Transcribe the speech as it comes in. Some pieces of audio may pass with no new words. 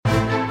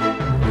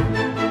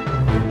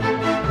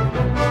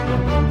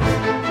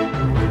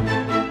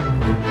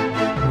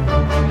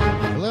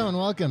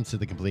Welcome to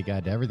the Complete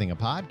Guide to Everything, a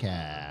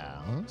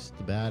podcast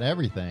about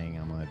everything.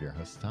 I'm one of your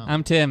hosts, Tom.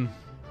 I'm Tim.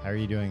 How are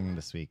you doing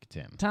this week,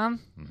 Tim? Tom,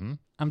 Mm-hmm.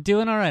 I'm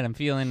doing all right. I'm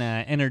feeling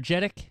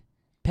energetic,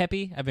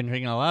 peppy. I've been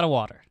drinking a lot of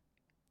water.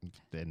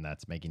 And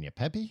that's making you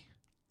peppy?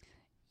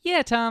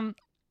 Yeah, Tom.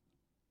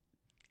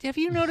 Have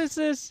you noticed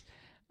this?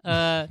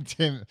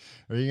 Tim,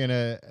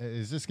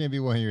 is this going to be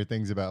one of your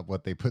things about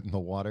what they put in the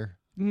water?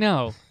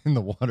 No. In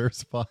the water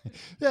supply?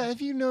 Yeah, have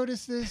you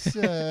noticed this?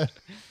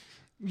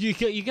 You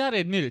got to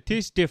admit it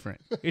tastes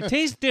different. It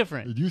tastes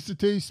different. It used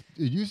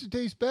to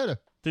taste better.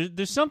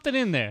 There's something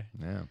in there.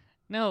 Yeah.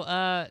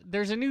 No,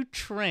 there's a new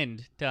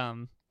trend,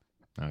 Tom,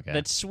 Okay.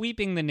 that's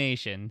sweeping the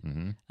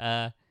nation.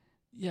 Mm-hmm.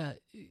 Yeah,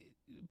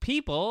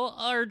 people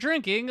are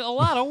drinking a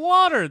lot of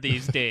water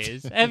these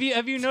days. Have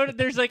you noticed?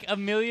 There's like a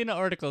million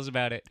articles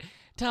about it,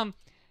 Tom.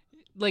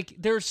 Like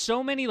there's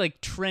so many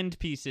like trend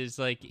pieces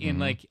like in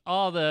like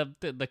all the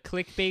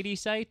clickbaity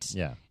sites.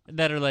 Yeah.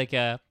 That are like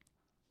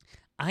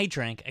I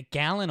drank a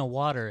gallon of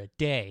water a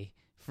day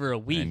for a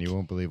week, And you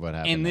won't believe what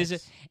happened. and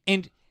next.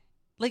 and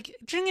like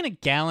drinking a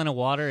gallon of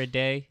water a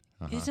day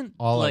isn't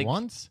all like, at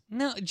once?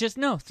 No, just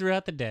no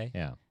throughout the day.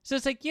 Yeah. So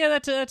it's like, yeah,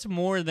 that's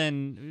more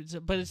than,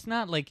 but it's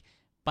not like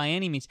by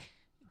any means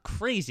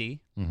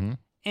crazy. Mm-hmm.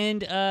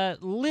 And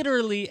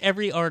literally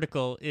every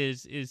article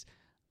is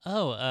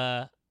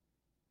I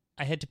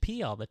had to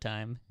pee all the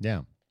time.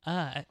 Yeah.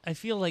 I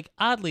feel like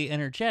oddly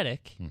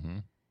energetic, Mm-hmm.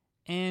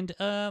 and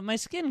my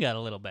skin got a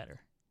little better.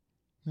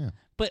 Yeah.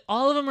 But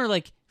all of them are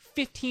like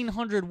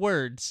 1,500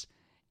 words.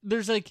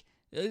 There's like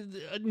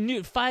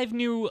five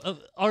new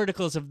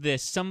articles of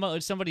this.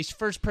 Somebody's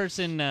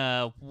first-person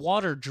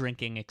water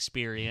drinking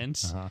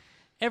experience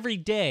every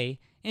day,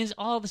 and it's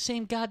all the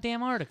same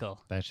goddamn article.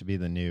 That should be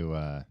the new,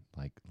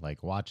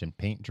 like watching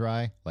paint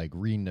dry, like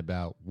reading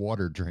about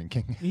water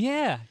drinking.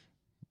 Yeah.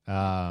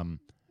 Um,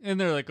 And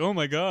they're like, "Oh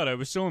my god, I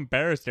was so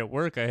embarrassed at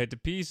work. I had to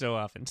pee so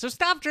often." So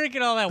stop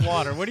drinking all that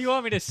water. What do you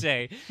want me to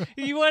say?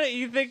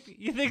 You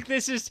think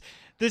this is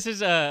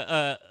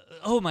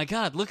oh my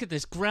god, look at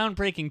this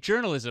groundbreaking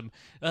journalism.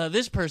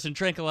 This person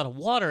drank a lot of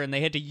water and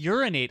they had to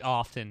urinate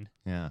often.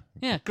 yeah.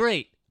 Yeah,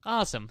 great.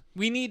 Awesome.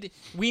 We need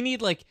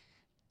like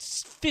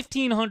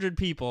 1,500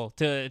 people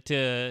to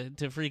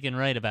freaking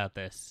write about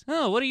this.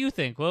 Oh, what do you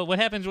think? Well, what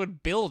happens when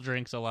Bill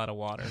drinks a lot of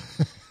water?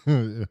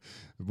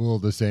 Will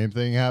the same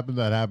thing happen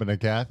that happened to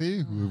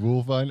Kathy?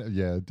 We'll find.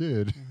 Yeah, it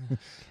did.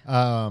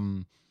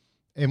 And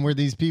were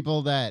these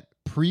people that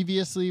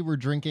previously were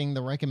drinking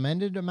the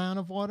recommended amount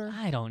of water?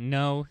 I don't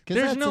know. 'Cause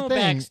There's that's no the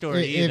thing.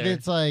 backstory If either.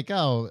 it's like,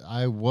 oh,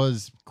 I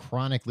was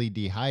chronically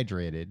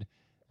dehydrated,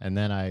 and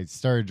then I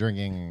started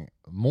drinking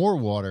more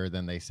water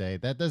than they say,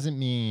 that doesn't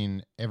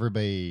mean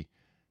everybody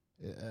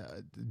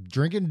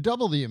drinking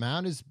double the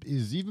amount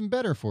is even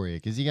better for you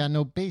because you got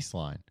no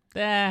baseline.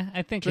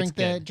 I think it's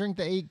good. Drink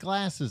the 8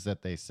 glasses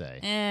that they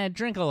say.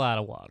 Drink a lot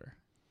of water.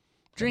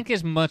 Drink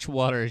as much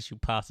water as you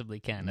possibly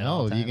can. at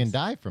all No, you can times.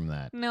 die from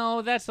that.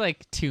 No, that's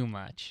like too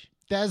much.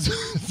 That's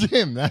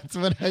Tim. That's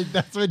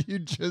what you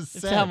just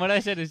said. Tom, what I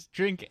said is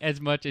drink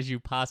as much as you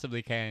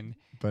possibly can,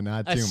 But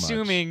not too much.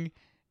 assuming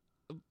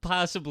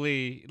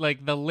possibly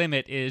like the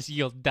limit is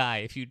you'll die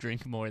if you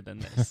drink more than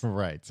this.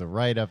 Right. So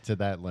right up to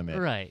that limit.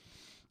 Right.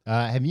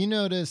 Have you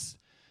noticed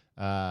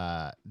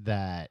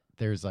that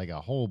there's like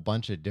a whole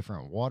bunch of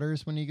different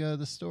waters when you go to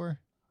the store?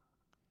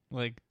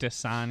 Like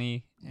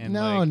Dasani and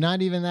No, like,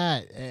 not even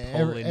that.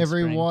 Poland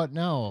Every Spring. water.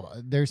 No,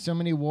 there's so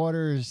many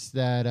waters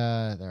that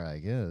they're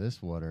like, yeah,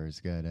 this water has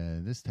got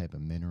this type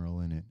of mineral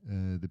in it.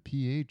 The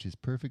pH is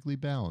perfectly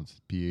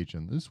balanced. pH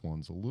on this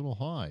one's a little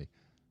high.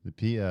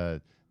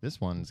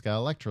 This one's got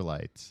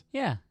electrolytes.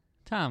 yeah,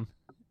 Tom.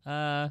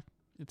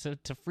 It's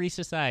a free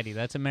society.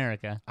 That's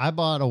America. I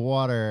bought a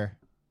water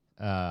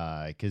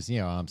because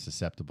I'm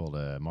susceptible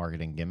to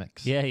marketing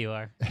gimmicks. Yeah, you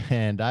are.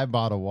 And I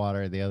bought a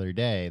water the other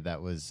day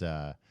that was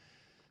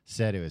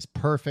said it was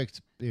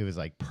perfect. It was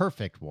like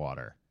perfect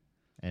water,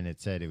 and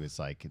it said it was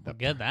like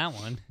Get that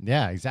one.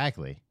 Yeah,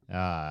 exactly.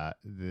 How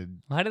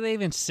do they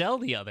even sell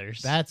the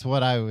others? That's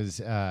what I was.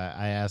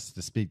 I asked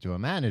to speak to a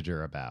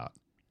manager about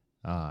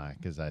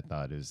because I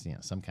thought it was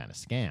some kind of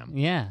scam.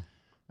 Yeah.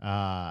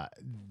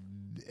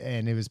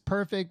 And it was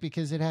perfect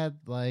because it had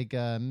like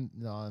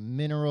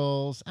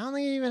minerals. I don't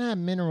think it even had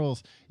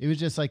minerals. It was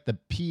just like the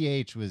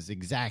pH was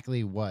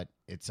exactly what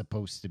it's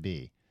supposed to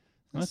be.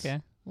 Okay.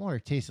 Water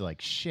tasted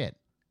like shit.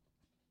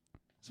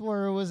 This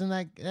water wasn't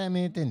that. I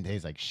mean, it didn't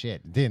taste like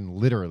shit. It didn't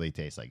literally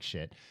taste like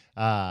shit.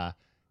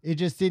 It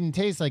just didn't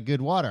taste like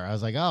good water. I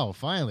was like, oh,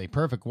 finally,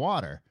 perfect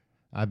water.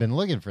 I've been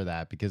looking for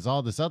that because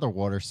all this other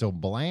water's so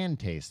bland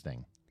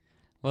tasting.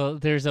 Well,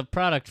 there's a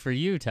product for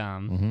you,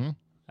 Tom.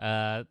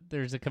 Mm-hmm.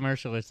 There's a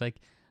commercial. It's like,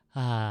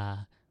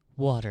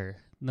 water,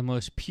 the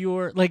most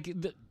pure, like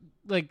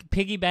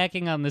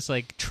piggybacking on this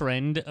like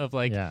trend of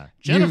like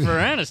Jennifer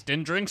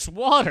Aniston drinks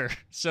water,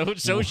 so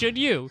should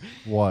you.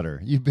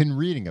 Water. You've been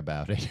reading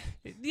about it.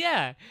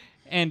 Yeah,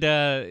 and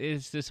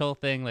it's this whole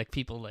thing like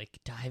people like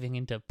diving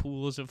into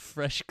pools of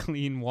fresh,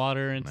 clean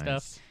water and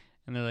stuff,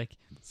 and they're like,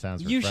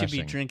 Sounds you should be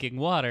refreshing. drinking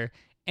water,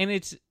 and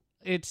it's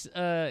it's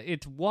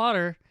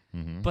water,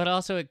 Mm-hmm. but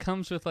also it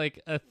comes with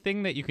like a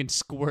thing that you can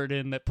squirt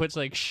in that puts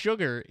like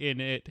sugar in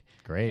it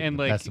Great. and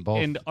the like best of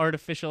both. and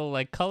artificial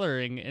like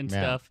coloring and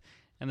Yeah. stuff.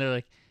 And they're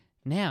like,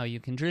 now you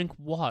can drink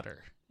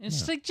water. And it's Yeah.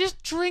 just like,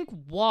 just drink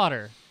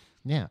water.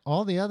 Yeah,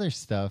 all the other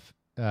stuff,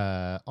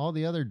 all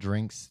the other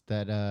drinks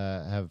that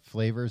have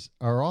flavors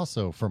are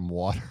also from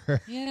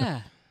water.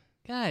 Yeah.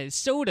 Guys,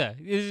 soda.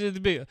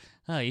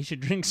 Oh, you should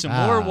drink some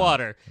more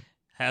water.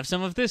 Have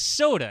some of this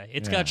soda.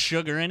 It's Yeah. got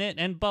sugar in it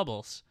and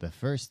bubbles. The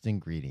first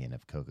ingredient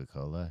of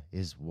Coca-Cola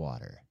is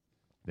water,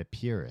 the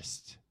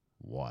purest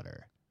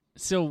water.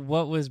 So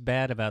what was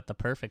bad about the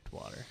perfect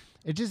water?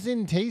 It just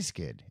didn't taste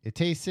good. It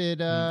tasted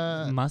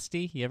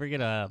Musty? You ever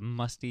get a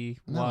musty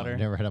no, water? I've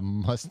never had a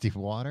musty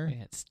water.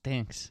 Yeah, it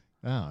stinks.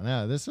 Oh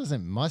no, this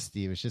wasn't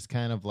musty. It was just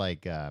kind of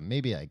like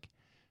maybe like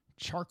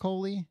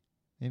charcoaly.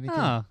 Maybe.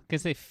 Oh,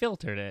 because they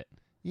filtered it.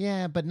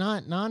 Yeah, but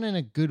not in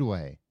a good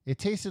way. It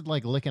tasted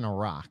like licking a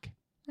rock.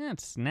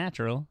 That's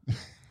natural.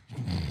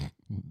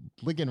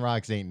 Licking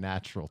rocks ain't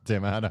natural,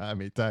 Tim. I don't know how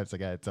many times I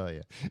gotta tell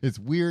you. It's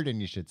weird,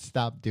 and you should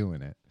stop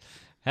doing it.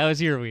 How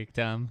was your week,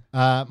 Tom?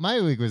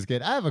 My week was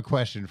good. I have a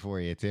question for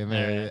you, Tim. All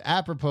right.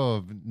 Apropos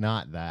of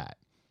not that.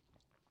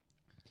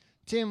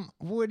 Tim,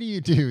 what do you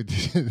do?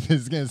 This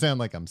is going to sound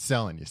like I'm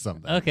selling you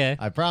something. Okay.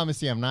 I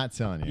promise you I'm not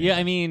selling you. Yeah,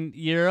 I mean,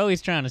 you're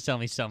always trying to sell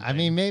me something. I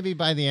mean, maybe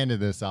by the end of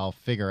this, I'll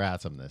figure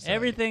out some of this.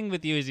 everything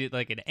with you is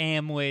like an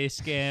Amway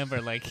scam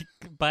or like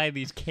buy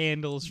these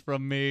candles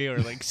from me or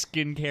like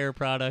skincare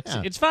products.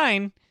 Yeah. It's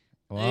fine.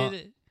 Well,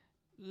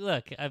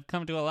 Look, I've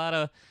come to a lot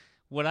of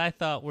what I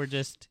thought were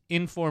just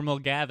informal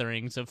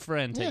gatherings of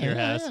friends at your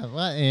house. Yeah.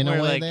 Well, in a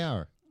where, way, like, they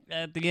are.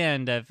 At the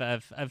end,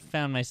 I've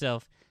found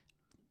myself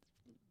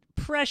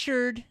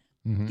pressured.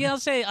 Mhm. Yeah, I'll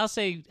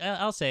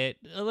say it.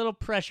 A little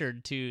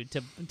pressured to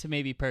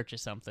maybe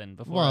purchase something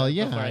before. Well,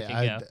 yeah. before I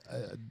can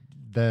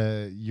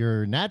go.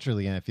 You're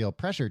naturally going to feel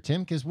pressure,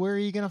 Tim, because where are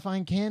you going to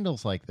find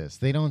candles like this?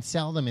 They don't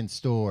sell them in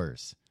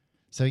stores.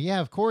 So, yeah,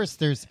 of course,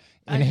 there's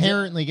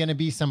inherently going to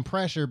be some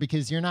pressure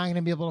because you're not going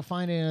to be able to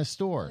find it in a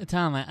store.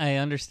 Tom, I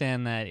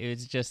understand that. It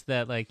was just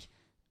that, like,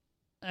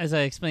 as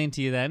I explained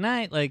to you that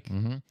night, like,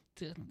 Mhm.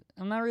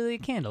 I'm not really a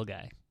candle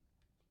guy.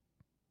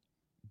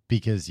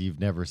 Because you've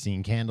never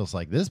seen candles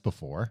like this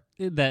before.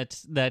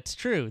 That's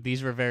true.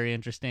 These were very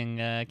interesting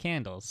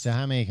candles. So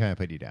how many can I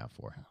put you down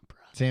for?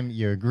 Tim,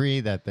 you agree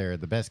that they're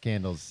the best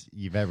candles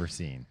you've ever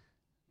seen.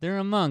 They're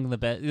among the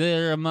best.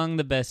 They're among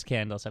the best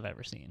candles I've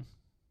ever seen.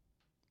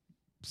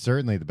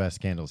 Certainly the best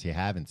candles you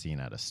haven't seen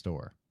at a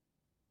store.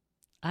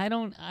 I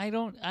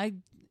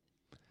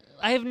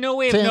have no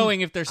way of Tim,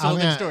 knowing if they're sold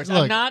in gonna- stores.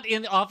 look. I'm not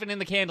often in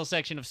the candle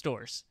section of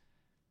stores.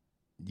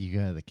 You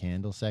go to the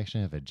candle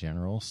section of a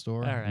general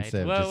store? All right.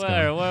 instead of just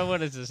going-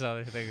 What is this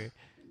other thing?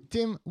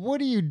 Tim, what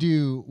do you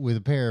do with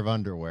a pair of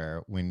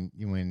underwear when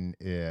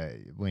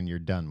you're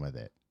done with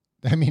it?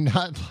 I mean,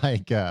 not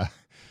like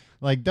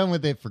done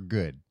with it for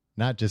good,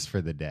 not just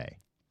for the day.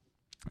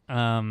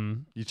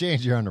 You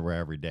change your underwear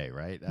every day,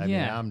 right? I mean,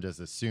 Yeah. I'm just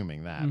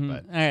assuming that, Mhm.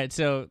 but All right.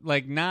 So,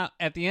 like, not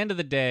at the end of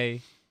the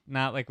day,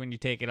 not like when you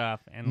take it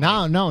off. And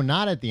no,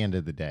 not at the end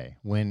of the day.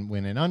 When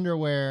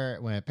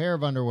a pair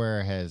of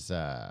underwear has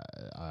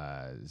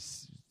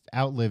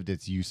outlived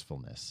its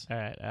usefulness, All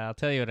right. I'll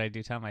tell you what I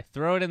do, Tom. I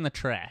throw it in the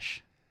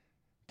trash.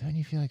 don't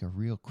you feel like a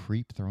real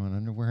creep throwing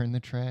underwear in the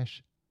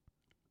trash?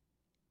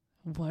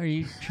 What are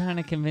you trying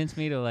to convince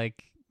me to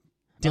like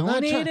I'm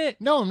not donate try-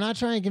 it? No, I'm not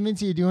trying to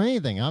convince you to do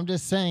anything. I'm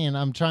just saying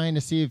I'm trying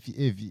to see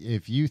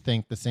if you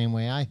think the same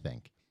way I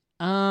think.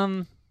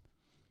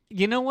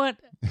 You know what?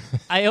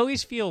 I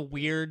always feel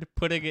weird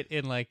putting it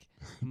in like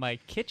my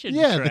kitchen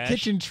Yeah, trash. the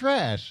kitchen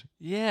trash.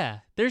 Yeah.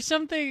 There's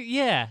something,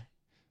 yeah.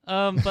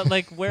 But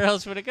like where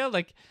else would it go?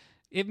 Like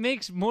it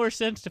makes more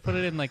sense to put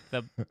it in like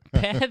the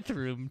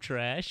bathroom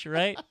trash,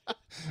 right?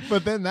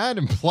 But then that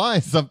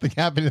implies something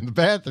happened in the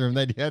bathroom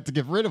that you had to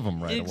get rid of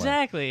them right away.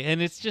 Exactly.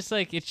 And it's just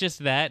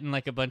that and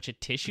like a bunch of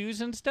tissues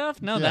and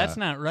stuff. No, Yeah. that's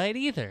not right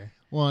either.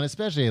 Well, and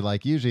especially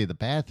like usually the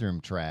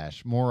bathroom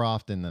trash more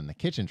often than the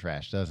kitchen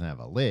trash doesn't have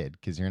a lid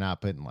because you're not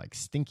putting like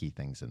stinky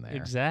things in there.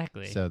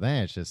 Exactly. So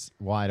then it's just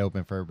wide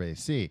open for everybody to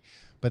see.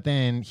 But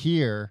then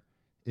here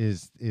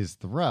is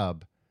the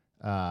rub.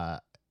 I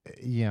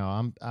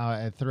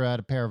threw out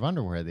a pair of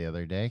underwear the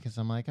other day because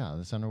I'm like, oh,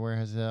 this underwear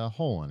has a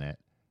hole in it.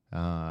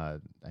 I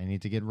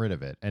need to get rid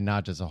of it, and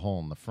not just a hole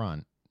in the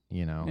front.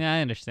 Yeah,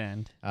 I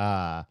understand.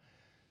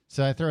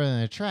 So I throw it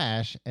in the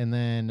trash, and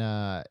then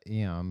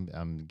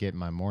I'm getting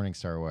my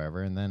Morningstar or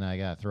whatever, and then I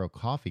gotta throw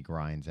coffee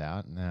grinds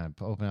out, and then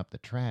I open up the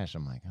trash.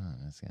 I'm like, oh,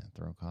 I'm just gonna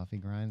throw coffee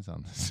grinds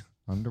on this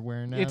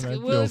underwear now. It's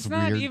That well, feels it's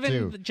not weird, even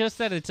too. just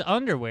that it's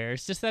underwear.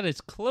 It's just that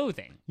it's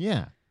clothing.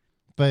 Yeah,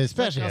 but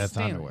especially I'll that's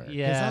stand- underwear. Because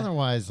yeah.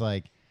 otherwise,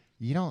 like,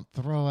 you don't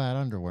throw out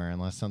underwear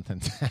unless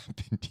something's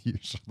happened.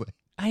 Usually,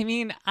 I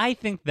mean, I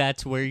think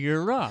that's where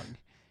you're wrong.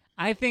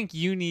 I think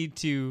you need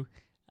to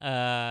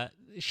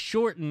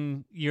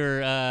shorten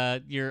your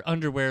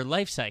underwear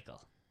life cycle.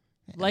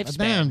 but then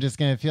Lifespan. I'm just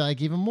gonna feel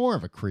like even more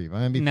of a creep. I'm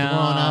gonna be No.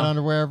 throwing out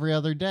underwear every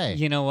other day.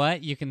 You know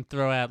what? You can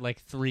throw out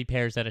like 3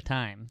 pairs at a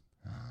time.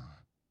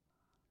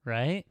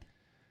 right?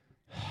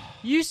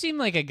 You seem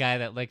like a guy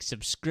that likes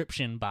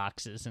subscription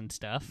boxes and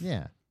stuff.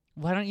 Yeah.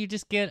 Why don't you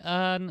just get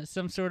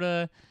some sort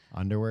of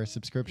Underwear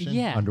subscription?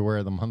 Yeah. Underwear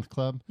of the Month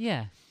Club?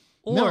 yeah?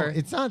 No, Or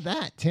it's not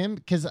that, Tim,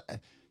 because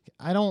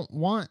I don't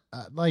want,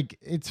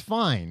 it's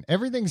fine.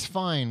 Everything's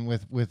fine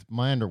with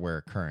my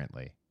underwear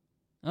currently.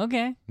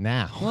 okay,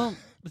 Now. well,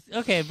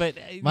 okay, but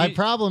My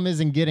problem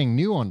isn't getting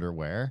new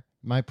underwear.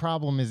 My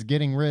problem is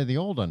getting rid of the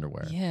old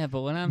underwear. yeah,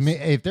 but when I'm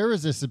If there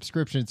was a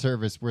subscription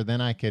service where then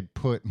I could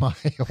put my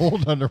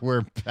old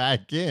underwear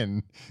back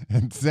in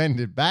and send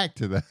it back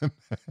to them.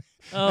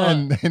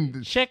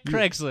 and check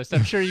Craigslist.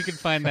 I'm sure you can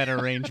find that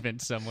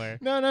arrangement somewhere.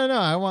 No.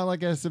 I want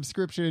like a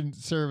subscription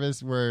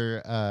service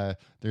where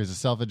there's a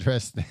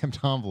self-addressed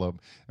stamped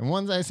envelope. And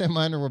once I send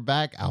my underwear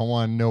back, I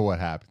want to know what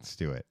happens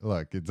to it.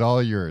 Look, it's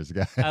all yours,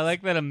 guys. I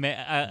like that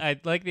I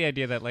like the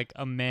idea that like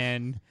a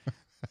man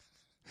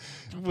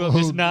will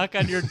just knock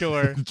on your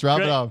door,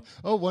 Drop it off.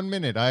 Oh, 1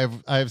 minute. I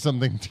have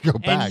something to go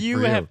back. and you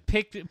for have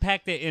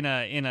packed it in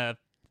a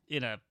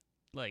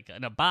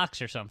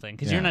box or something,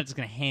 because you're Yeah. not just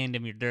gonna hand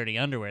him your dirty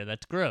underwear.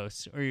 That's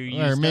gross. Or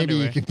your Or used maybe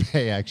underwear. you could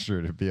pay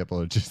extra to be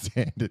able to just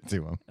hand it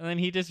to him. And then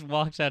he just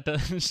walks out to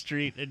the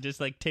street and just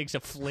like takes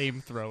a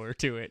flamethrower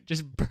to it,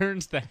 just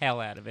burns the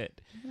hell out of it.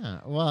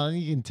 Yeah, well,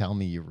 you can tell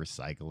me you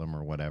recycle them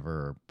or whatever.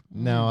 Or,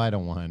 no, I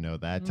don't want to know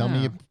that. Tell me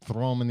No. you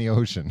throw them in the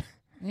ocean.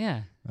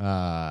 Yeah.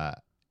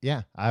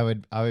 Yeah, I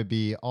would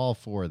be all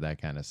for that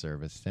kind of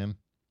service, Tim.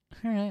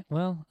 All right.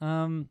 Well,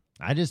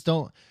 I just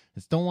don't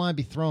want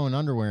to be throwing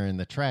underwear in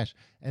the trash,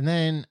 and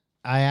then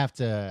I have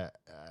to.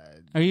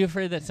 are you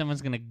afraid that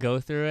someone's gonna go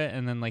through it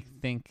and then like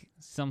think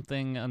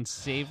something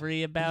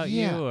unsavory about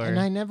yeah, you? Or and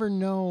I never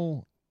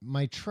know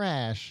my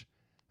trash.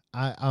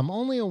 I'm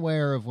only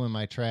aware of when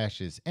my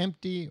trash is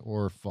empty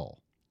or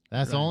full.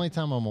 That's the Right. only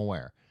time I'm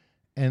aware.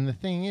 And the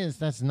thing is,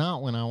 that's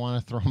not when I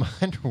want to throw my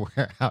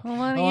underwear out. Well,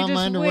 why don't I you want my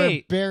just underwear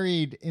wait?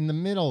 buried in the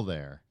middle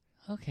there.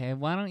 Okay,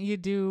 why don't you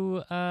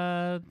do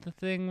the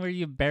thing where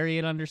you bury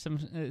it under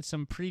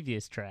some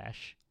previous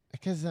trash?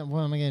 Because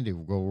what am I going to do?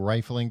 Go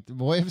rifling?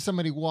 What if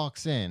somebody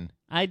walks in?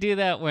 I do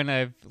that when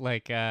I've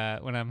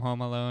when I'm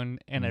home alone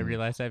and I Mm.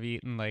 realize I've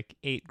eaten like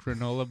 8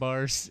 granola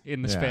bars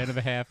in the Yeah. span of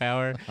a half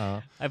hour.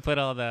 Uh, I put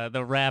all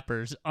the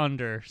wrappers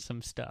under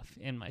some stuff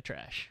in my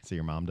trash. so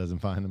your mom doesn't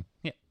find them?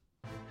 Yeah.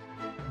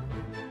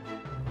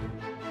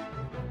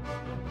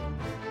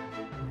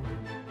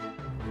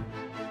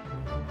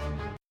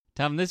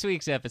 Tom, this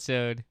week's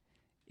episode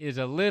is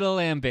a little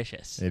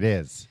ambitious. It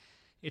is.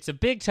 It's a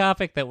big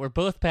topic that we're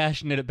both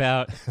passionate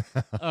about.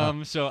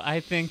 So I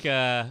think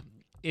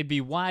it'd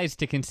be wise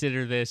to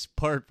consider this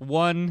part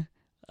 1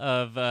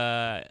 of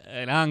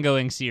an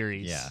ongoing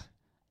series.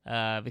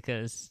 Yeah.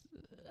 Because,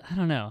 I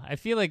don't know, I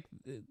feel like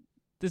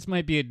this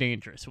might be a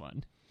dangerous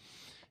one.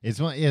 It's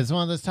one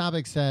of those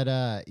topics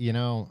that,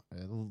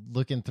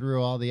 looking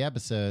through all the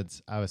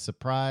episodes, I was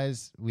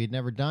surprised we'd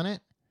never done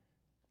it.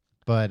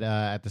 But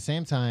at the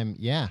same time,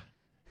 yeah,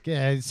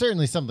 it's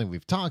certainly something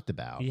we've talked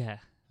about. Yeah.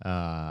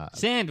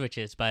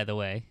 Sandwiches, by the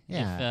way.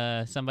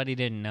 Yeah. If somebody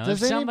didn't know.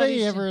 Does If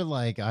anybody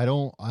somebody's- ever I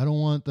don't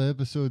want the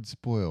episode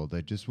spoiled.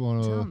 I just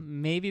want to.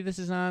 Tom, maybe this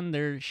is on.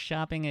 They're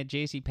shopping at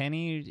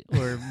JCPenney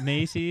or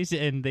Macy's,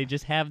 and they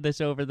just have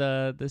this over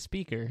the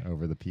speaker.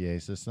 Over the PA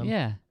system.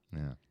 Yeah.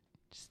 Yeah.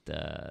 Just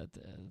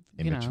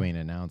In between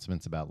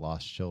announcements about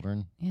lost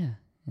children. Yeah.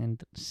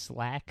 And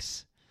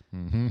slacks.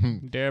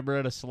 Mhm.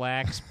 Deborah to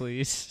slacks,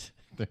 please.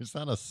 There's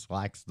not a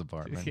slacks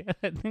department. Yeah,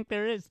 I think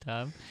there is,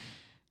 Tom.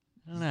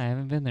 I don't know. I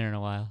haven't been there in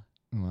a while.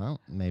 Well,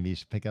 maybe you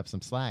should pick up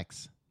some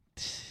slacks.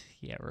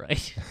 Yeah,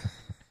 right.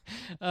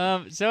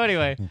 So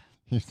anyway,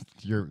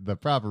 The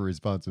proper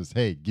response was,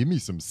 "Hey, give me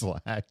some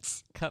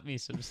slacks." cut me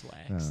some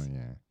slacks. Oh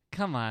yeah.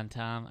 Come on,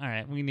 Tom. All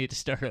right, we need to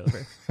start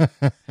over.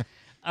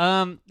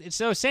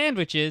 So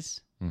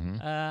sandwiches.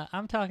 Mm-hmm.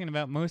 I'm talking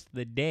about most of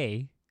the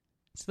day.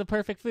 It's the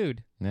perfect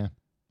food. Yeah.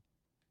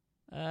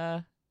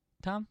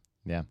 Tom?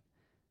 Yeah.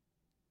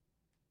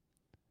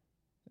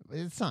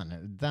 It's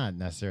not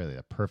necessarily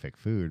a perfect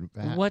food.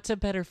 What's a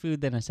better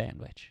food than a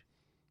sandwich?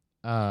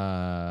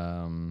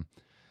 I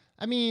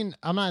mean,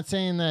 I'm not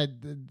saying that.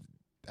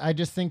 I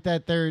just think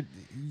that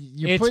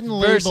you're It's putting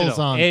versatile. labels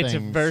on It's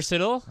things.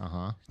 versatile,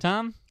 Uh-huh.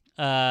 Tom.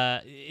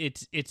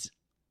 It's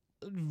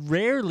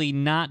rarely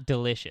not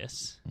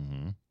delicious.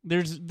 Mm-hmm.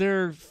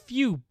 There are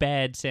few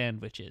bad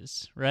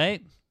sandwiches,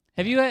 right?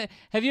 Have you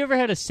ever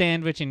had a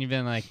sandwich and you've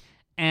been like,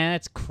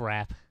 that's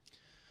crap.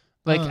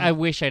 Like, I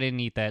wish I didn't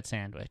eat that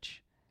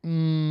sandwich.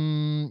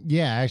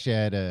 Yeah, actually, I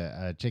had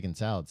a chicken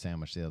salad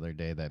sandwich the other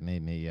day that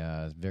made me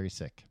very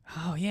sick.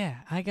 Oh, yeah.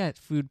 I got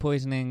food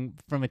poisoning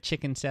from a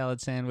chicken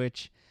salad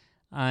sandwich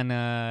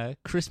on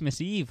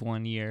Christmas Eve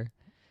one year.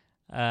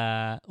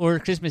 Or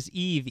Christmas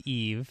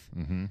Eve.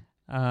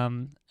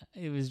 Mm-hmm.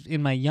 It was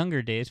in my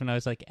younger days when I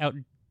was like out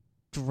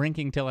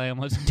drinking till I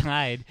almost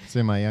died. It's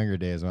in my younger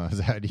days when I was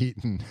out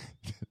eating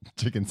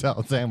chicken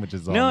salad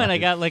sandwiches all No, night. and I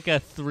got like a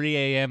 3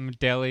 a.m.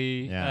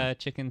 deli Yeah.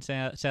 chicken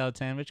salad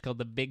sandwich called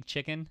the Big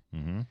Chicken.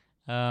 Mm-hmm.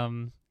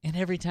 And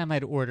every time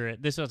I'd order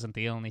it, this wasn't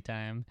the only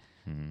time,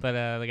 Mhm. but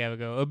the guy would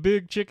go, "A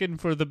big chicken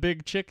for the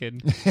big chicken."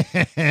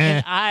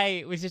 And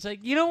I was just like,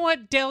 you know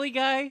what, deli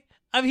guy?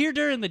 I'm here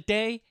during the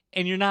day,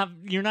 and you're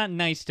not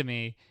nice to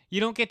me. You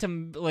don't get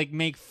to like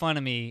make fun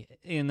of me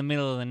in the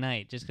middle of the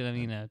night just because I'm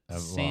eating a Well,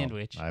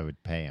 sandwich. I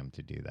would pay him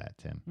to do that,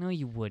 Tim. No,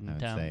 you I wouldn't, would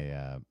Tom.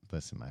 say,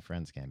 listen, my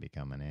friends can't be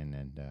coming in,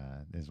 and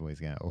this is what he's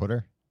going to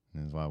order.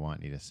 And this is what I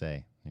want you to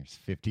say. There's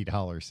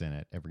 $50 in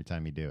it every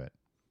time you do it.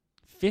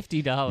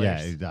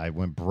 $50. Yeah, I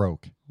went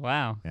broke.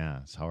 Wow. Yeah,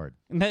 it's hard.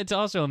 And that's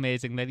also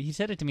amazing that he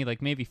said it to me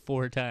like maybe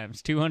 4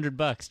 times.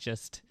 $200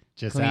 just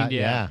Just cleaned out, you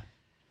yeah. out.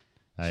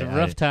 It's a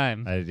rough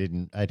time. I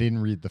didn't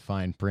read the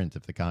fine print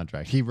of the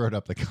contract. He wrote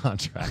up the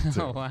contract. Oh,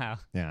 So, wow.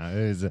 yeah,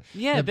 it was a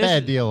Yeah,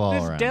 bad deal all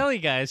this around. deli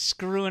guy is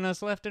screwing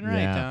us left and right,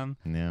 yeah, Tom.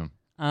 yeah.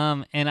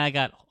 And I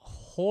got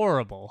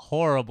horrible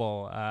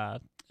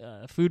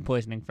food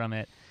poisoning from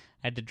it.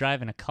 I had to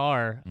drive in a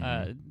car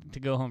to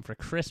go home for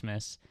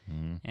Christmas,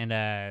 and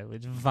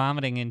was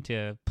vomiting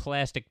into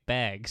plastic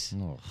bags.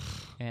 Oh,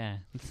 Yeah,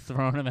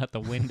 throwing them out the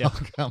window.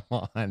 come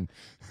on.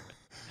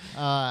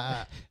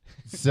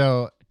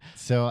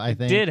 So I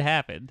think Did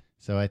happen.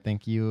 So I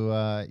think you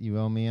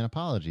owe me an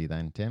apology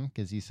then, Tim,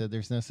 because you said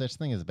there's no such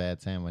thing as a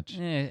bad sandwich.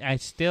 I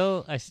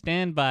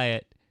stand by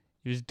it.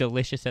 It was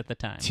delicious at the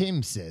time.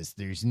 Tim says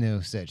there's no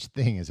such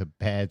thing as a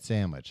bad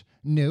sandwich.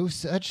 No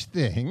such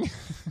thing.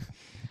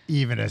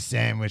 Even a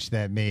sandwich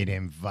that made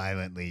him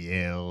violently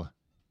ill.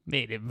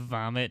 Made him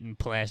vomit in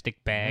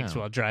plastic bags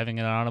Wow. while driving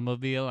an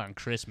automobile on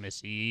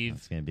Christmas Eve.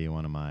 It's gonna be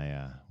one of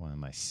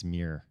my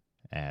smear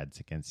ads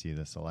against you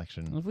this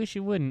election. I wish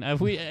you wouldn't.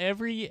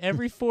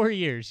 Every 4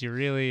 years, you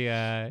really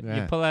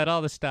you pull out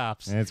all the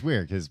stops. And it's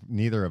weird because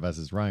neither of us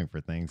is running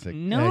for things that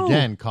No.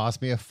 again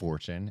cost me a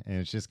fortune, and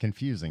it's just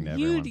confusing to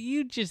everyone.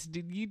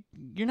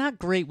 You're not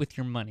great with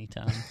your money,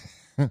 Tom.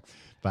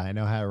 But I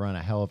know how to run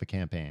a hell of a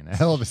campaign, a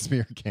hell of a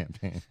smear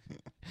campaign.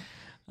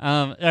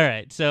 All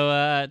right,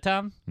 so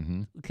Tom,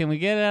 Mm-hmm. can we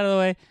get it out of the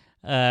way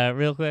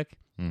real quick?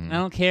 Mm-hmm. I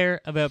don't care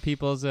about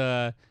people's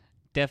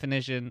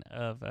definition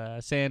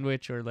of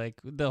sandwich or like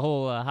the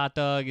whole hot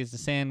dog is a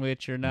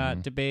sandwich or not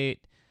Mhm.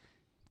 debate.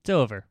 It's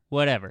over.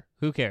 Whatever.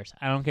 Who cares?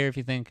 I don't care if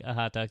you think a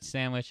hot dog's a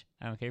sandwich.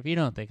 I don't care if you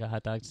don't think a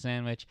hot dog's a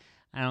sandwich.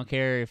 I don't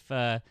care if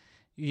there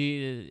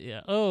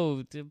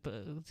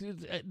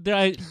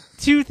are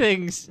 2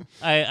 things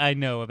I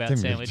know about Tim,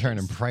 you're sandwiches.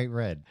 turning bright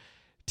red.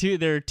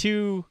 There are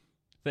 2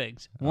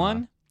 things.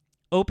 One,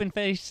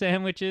 open-faced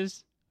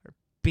sandwiches are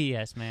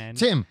BS, man.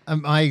 Tim,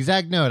 my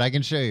exact note I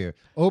can show you.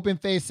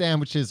 Open-faced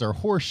sandwiches are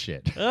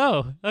horseshit.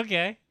 Oh,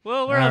 okay.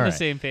 Well, we're All on the right.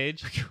 same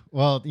page.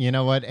 Well, you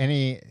know what?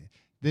 This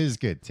is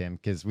good, Tim,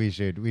 because we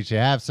should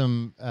have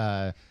some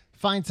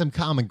find some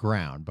common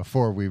ground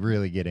before we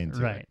really get into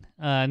Right.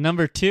 it.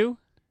 Number 2.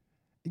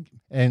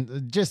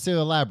 And just to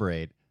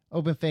elaborate,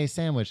 open-faced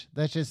sandwich,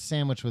 that's just a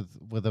sandwich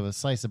with a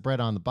slice of bread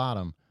on the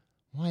bottom.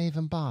 Why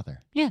even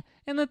bother? Yeah,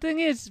 and the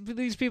thing is,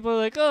 these people are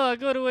like, "Oh, I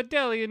go to a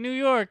deli in New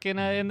York, and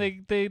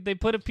they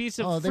put a piece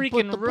of they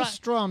put freaking the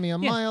pastrami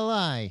a Yeah. mile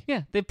high.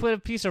 yeah, they put a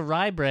piece of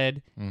rye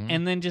bread,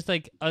 and then just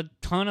like a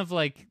ton of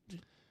like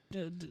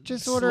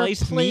Just order a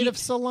sliced plate meat. of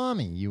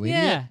salami, you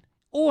Yeah, idiot.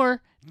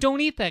 or don't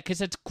eat that because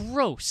that's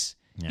gross.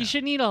 Yeah. You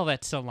shouldn't eat all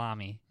that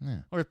salami Yeah.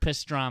 or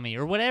pastrami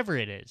or whatever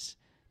it is.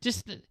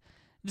 Just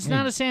it's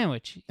not a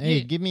sandwich. Hey,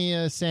 Yeah, give me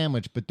a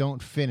sandwich, but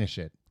don't finish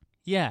it.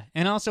 yeah,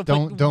 and also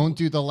Don't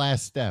do the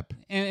last step.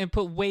 and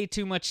put way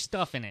too much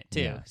stuff in it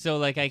too. Yeah. So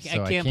like I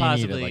So can't eat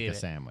possibly it like eat a it.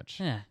 sandwich.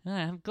 Yeah,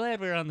 I'm glad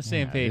we're on the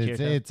same Yeah, page it's,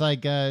 here. it's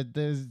like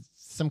there's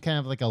some kind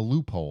of like a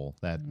loophole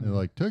that they're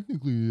like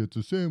technically it's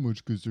a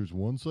sandwich because there's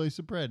one slice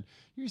of bread.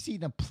 You're just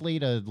eating a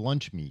plate of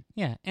lunch meat.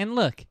 Yeah, and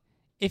look,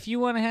 if you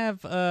want to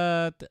have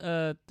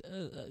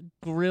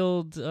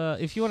grilled,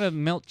 if you want to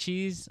melt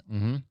cheese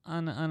Mm-hmm.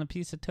 on a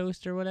piece of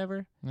toast or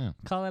whatever, Yeah.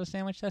 call that a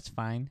sandwich. That's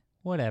fine.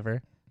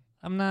 Whatever.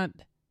 I'm not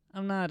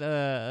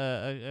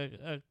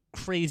a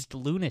crazed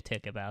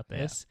lunatic about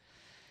this.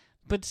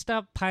 But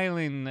stop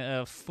piling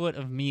a foot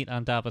of meat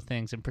on top of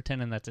things and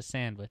pretending that's a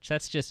sandwich.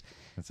 That's just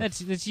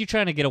that's you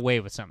trying to get away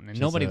with something, and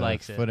Just nobody a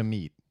likes it. Foot of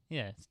meat.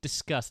 Yeah, it's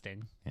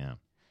disgusting. Yeah.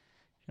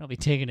 I'll be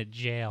taken to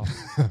jail.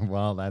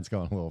 Well, that's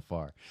going a little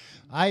far.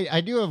 I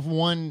do have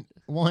one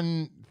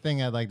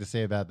thing I'd like to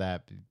say about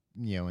that,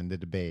 in the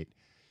debate.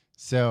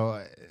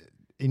 So,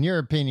 in your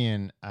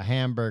opinion, a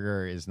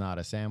hamburger is not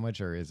a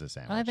sandwich or is a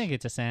sandwich? I think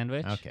it's a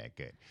sandwich. Okay,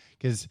 good.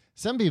 Because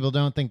some people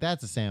don't think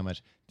that's a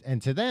sandwich.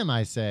 And to them,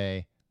 I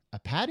say a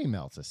patty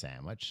melt's a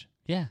sandwich.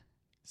 Yeah.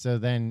 So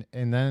then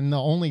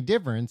the only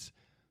difference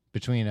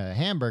between a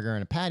hamburger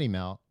and a patty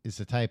melt is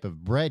the type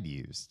of bread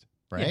used,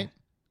 right?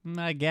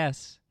 Yeah, I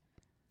guess.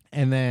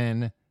 And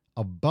then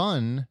a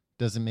bun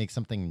doesn't make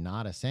something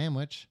not a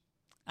sandwich.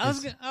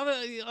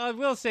 I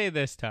will say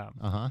this, Tom.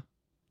 Uh-huh.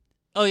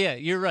 Oh yeah,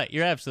 you're right.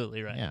 You're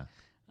absolutely right.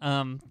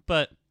 Yeah.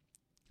 But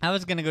I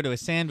was gonna go to a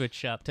sandwich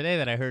shop today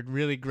that I heard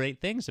really great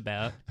things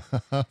about.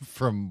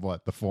 From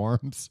what, the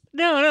forums?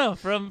 No,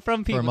 from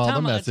people. From all the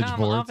Tom, message Tom,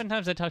 boards?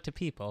 Oftentimes I talk to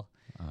people,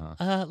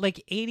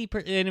 like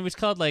 80%, and it was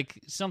called like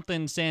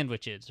something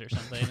sandwiches or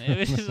something.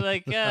 It was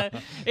like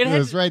It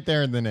was right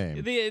there in the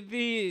name.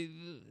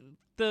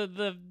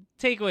 The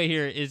takeaway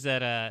here is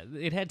that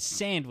it had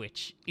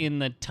sandwich in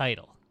the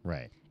title.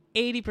 Right.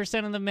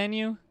 80% of the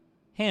menu,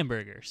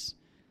 hamburgers.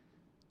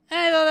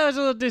 I thought that was a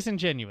little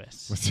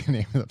disingenuous. What's the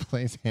name of the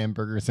place?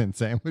 Hamburgers and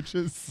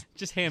Sandwiches?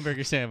 Just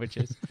hamburger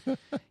sandwiches.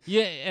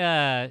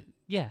 Yeah.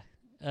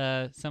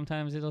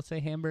 Sometimes it'll say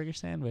hamburger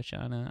sandwich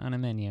on a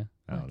menu.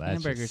 Oh, Like, that's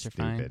hamburgers just are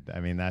fine. stupid. I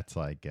mean, that's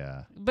like...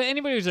 But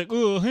anybody who's like,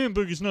 oh,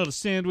 hamburger's not a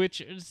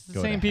sandwich, it's the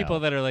Go same to people hell.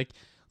 that are like,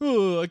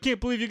 oh, I can't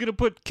believe you're going to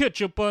put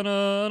ketchup on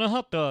a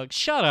hot dog.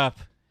 Shut up.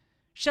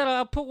 Shut up.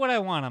 I'll put what I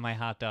want on my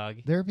hot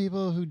dog. there are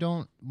people who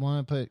don't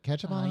want to put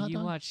ketchup on a hot You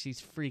dog? watch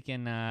these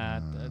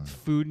freaking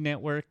Food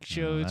Network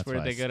shows that's where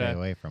why they I go stay to...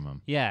 away from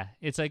them. Yeah,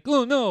 it's like,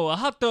 oh, no, a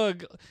hot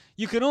dog,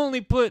 you can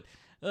only put...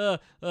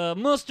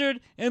 mustard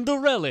and the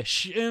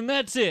relish, and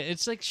that's it.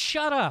 It's like,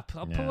 shut up.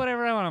 I'll put Yeah.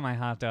 whatever I want on my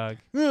hot dog.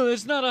 No,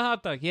 it's not a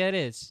hot dog. Yeah, it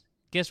is.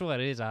 Guess what?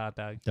 It is a hot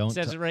dog. Don't It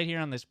says ta- it right here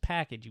on this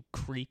package, you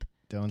creep.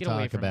 Don't Get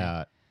away talk from me.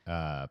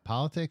 about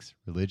politics,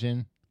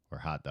 religion, or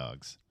hot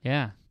dogs.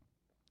 Yeah.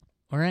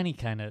 Or any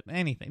kind of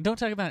anything. Don't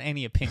talk about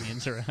any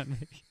opinions around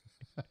me.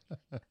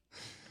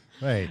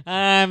 Right.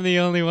 I'm the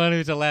only one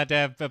who's allowed to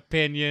have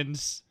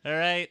opinions. All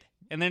right?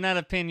 And they're not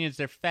opinions,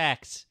 they're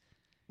facts.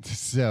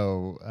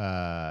 So,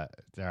 all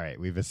right,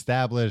 we've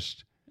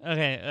established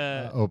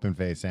Okay, open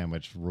face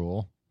sandwich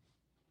rule.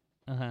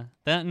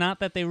 Not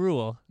that they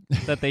rule,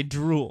 that they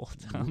drool.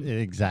 Tom.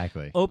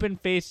 Exactly. Open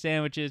face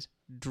sandwiches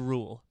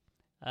drool.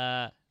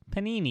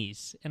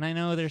 Paninis, and I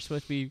know they're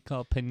supposed to be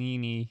called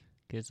panini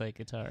because like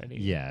it's already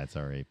Yeah, it's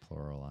already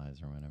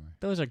pluralized or whatever.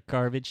 Those are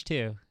garbage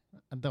too.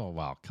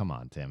 Well, come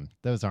on, Tim.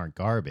 Those aren't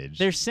garbage.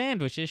 They're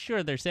sandwiches,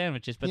 sure they're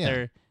sandwiches, but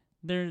Yeah.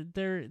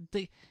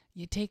 they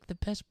you take the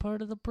best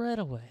part of the bread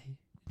away.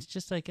 It's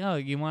just like, oh,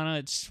 you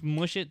want to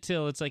smush it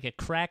till it's like a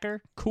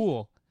cracker?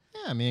 Cool.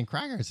 Yeah, I mean,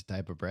 crackers a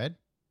type of bread.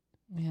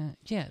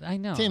 Yeah, I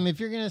know. Tim, if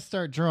you're going to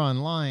start drawing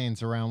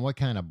lines around what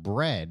kind of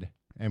bread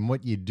and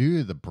what you do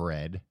to the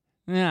bread,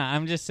 Yeah,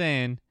 I'm just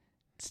saying,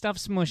 stop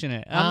smushing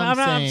it. I'm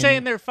I'm saying-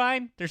 saying they're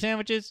fine. They're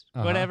sandwiches,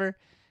 Uh-huh. whatever.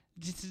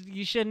 Just,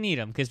 you shouldn't eat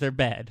them because they're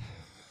bad.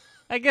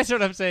 I guess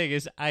what I'm saying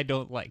is I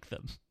don't like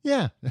them.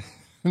 yeah,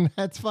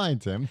 that's fine,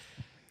 Tim.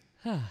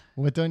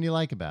 What don't you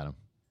like about them?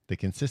 The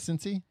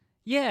consistency?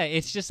 Yeah,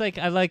 it's just like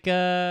I like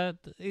A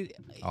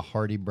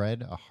hearty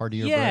bread? A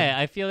heartier yeah,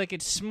 I feel like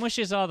it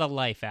smushes all the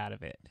life out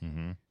of it. bread?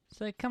 Mm-hmm. It's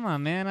like, come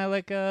on, man, I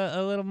like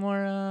a little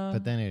more.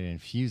 But then it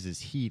infuses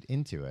heat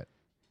into it.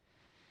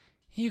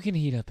 You can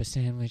heat up a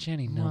sandwich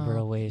any number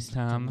Well, of ways, What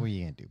Tom. are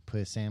you going to do?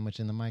 Put a sandwich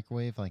in the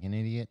microwave like an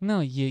idiot?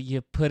 No,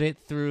 you put it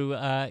through.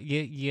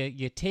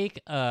 You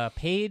take a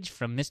page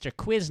from Mr.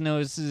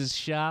 Quiznose's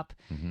shop,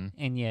 Mm-hmm.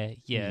 and you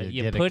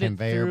get a put it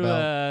conveyor through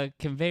belt. a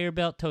conveyor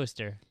belt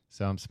toaster.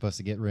 So I'm supposed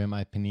to get rid of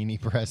my panini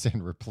press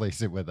and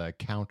replace it with a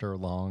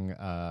counter-long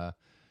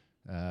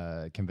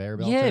conveyor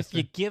belt Yeah, toaster?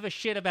 if you give a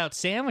shit about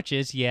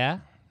sandwiches, yeah.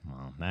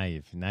 Well, now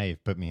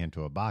you've put me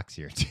into a box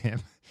here,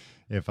 Tim.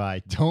 If I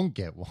don't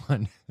get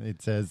one,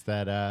 it says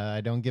that I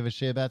don't give a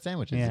shit about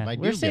sandwiches. Yeah, If I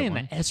do we're get saying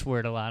one, the S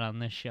word a lot on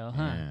this show,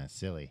 huh? yeah,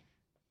 silly.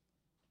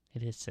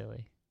 It is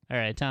silly. All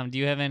right, Tom, do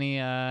you have any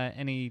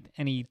Any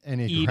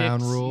edicts?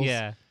 ground rules?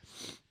 Yeah.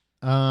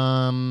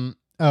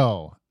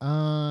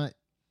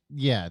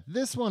 Yeah.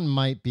 This one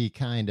might be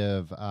kind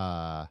of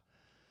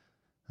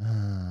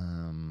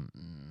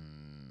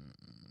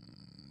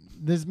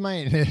this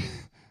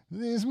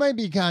might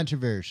be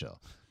controversial,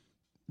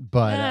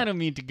 but I don't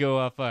mean to go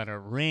off on a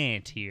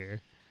rant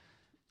here,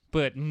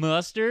 but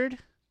mustard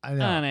I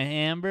know. on a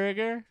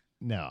hamburger?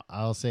 No,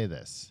 I'll say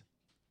this: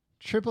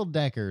 triple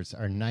deckers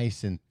are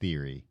nice in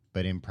theory,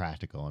 but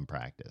impractical in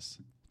practice.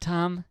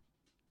 Tom,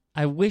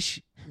 I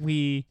wish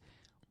we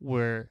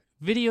were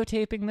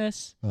videotaping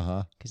this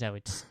because I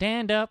would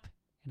stand up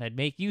and I'd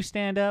make you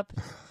stand up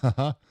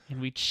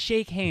and we'd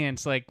shake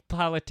hands like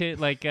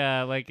like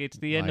it's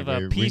the end Like of a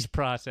we peace reached-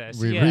 process.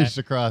 We yeah. reached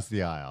across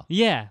the aisle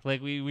Yeah,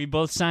 like we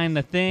both signed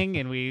the thing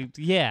and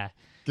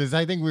because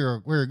I think we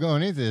were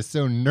going into this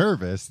so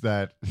nervous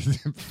that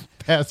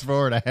fast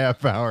forward a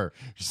half hour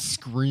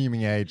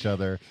screaming at each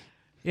other.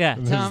 Yeah,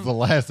 And this is the Tom,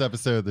 last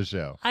episode of the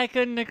show. I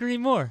couldn't agree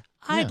more.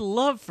 I'd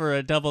love for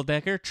a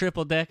double-decker,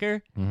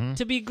 triple-decker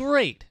to be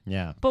great,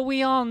 Yeah, but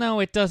we all know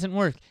it doesn't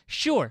work.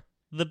 Sure,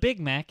 the Big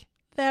Mac,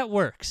 that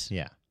works.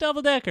 yeah.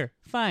 Double-decker,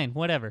 fine,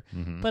 whatever.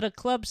 Mhm. But a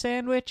club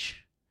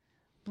sandwich?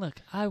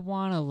 Look, I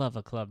want to love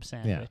a club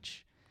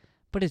sandwich.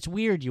 But it's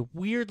weird. You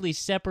weirdly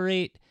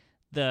separate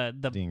the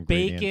ingredients.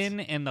 bacon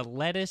and the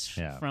lettuce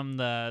Yeah. from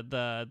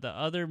the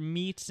other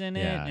meats in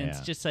it. Yeah, And it's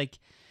yeah. just like,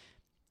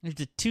 there's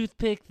a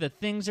toothpick. The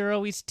things are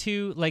always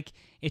too, like,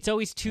 it's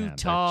always too Yeah, they're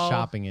tall.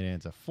 chopping it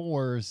into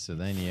fours, so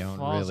then you don't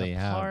falls really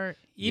apart.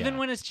 Even yeah.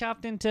 when it's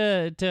chopped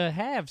into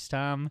halves,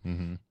 Tom,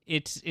 have.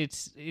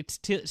 it's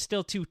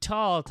still too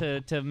tall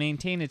to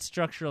maintain its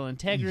structural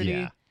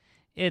integrity.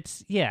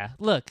 Yeah.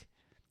 Look,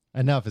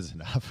 Enough is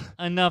enough.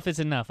 enough is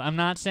enough. I'm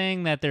not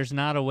saying that there's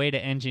not a way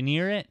to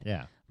engineer it,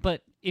 Yeah.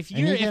 but if And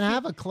you're you if can you-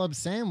 have a club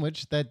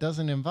sandwich that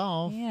doesn't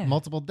involve Yeah.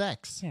 multiple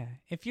decks. yeah,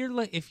 if you're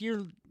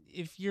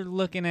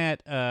looking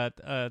at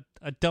a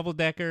double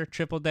decker,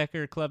 triple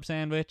decker club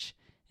sandwich,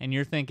 and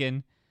you're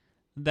thinking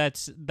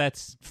that's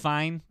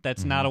fine,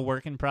 that's not a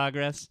work in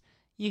progress,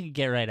 you can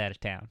get right out of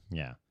town.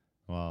 Yeah.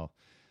 Well,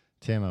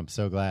 Tim, I'm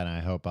so glad, and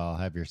I hope I'll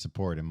have your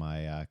support in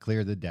my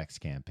Clear the Decks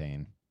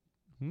campaign.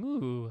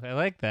 Ooh, I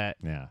like that.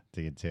 Yeah,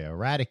 to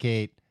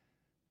eradicate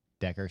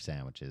decker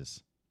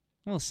sandwiches.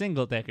 Well,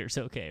 single decker's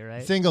okay,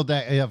 right? Single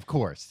deck, of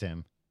course,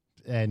 Tim,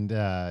 and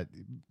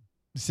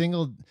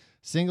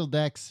single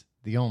decks,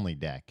 the only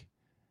deck,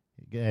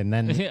 and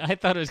then I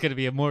thought it was going to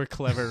be a more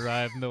clever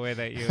rhyme the way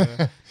that you.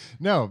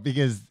 no,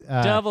 because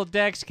Double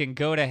decks can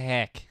go to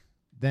heck.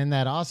 then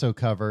that also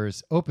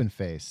covers open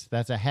face.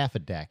 That's a half a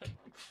deck.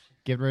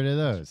 Get rid of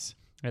those.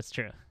 That's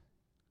true.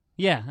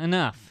 Yeah,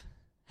 enough.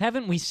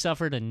 Haven't we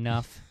suffered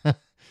enough?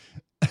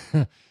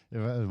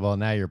 Well,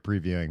 now you're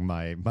previewing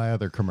my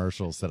other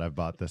commercials that I've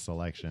bought this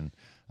election.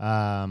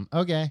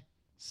 Okay,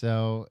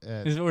 so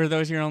Were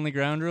those your only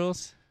ground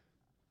rules?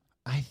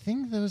 I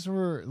think those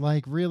were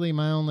like really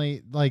my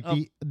only like Oh.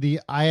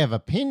 the I have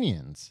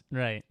opinions,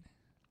 Right.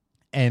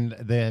 and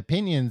the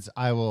opinions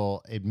I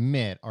will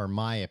admit are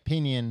my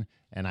opinion,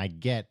 and I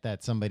get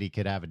that somebody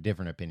could have a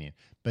different opinion,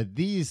 but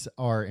these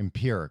are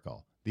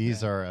empirical.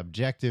 These are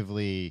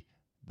objectively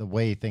the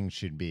way things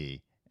should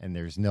be, and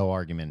there's no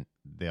argument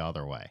the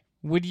other way.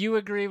 Would you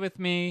agree with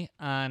me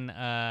on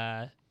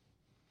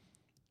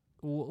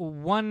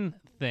one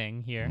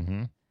thing here?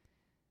 Mm-hmm.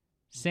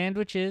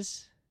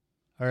 Sandwiches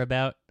are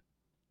about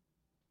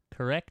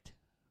correct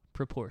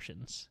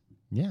proportions,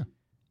 Yeah,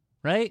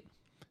 right?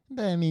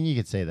 but I mean, you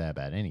could say that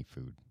about any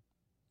food.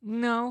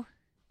 No.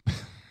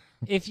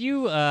 If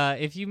you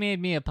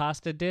made me a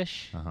pasta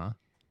dish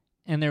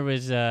and there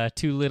was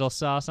too little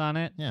sauce on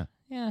it,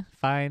 Yeah,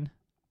 fine.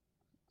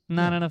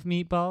 Not Yeah. enough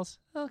meatballs,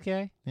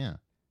 okay. yeah.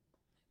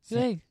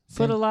 Hey,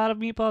 put a lot of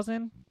meatballs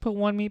in. Put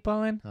one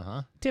meatball in.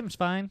 Tim's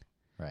fine.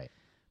 Right.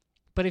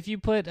 But if you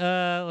put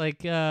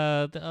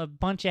a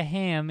bunch of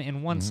ham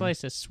in one Mhm.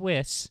 slice of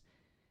Swiss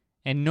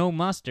and no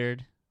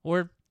mustard,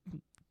 or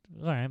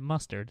all right,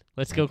 mustard.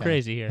 Let's go Okay.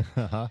 crazy here.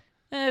 Uh-huh.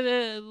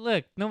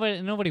 Look,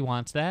 nobody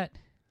wants that.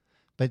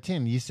 But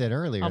Tim, you said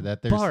earlier I'll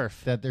that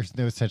barf. there's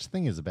no such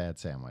thing as a bad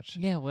sandwich.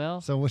 Yeah,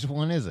 well, So which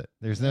one is it?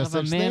 There's no I'm a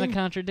such man thing. of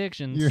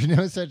contradictions.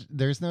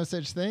 There's no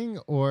such thing,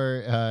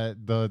 or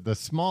the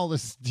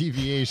smallest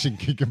deviation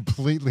could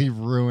completely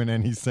ruin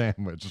any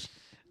sandwich.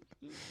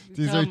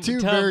 These are two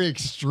very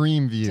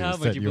extreme views Tom, that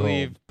would you hold.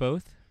 believe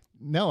both?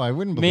 No, I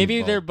wouldn't believe. Maybe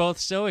both. they're both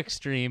so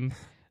extreme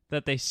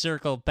that they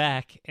circle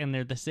back and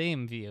they're the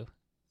same view.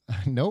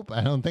 Nope, I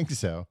don't think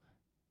so.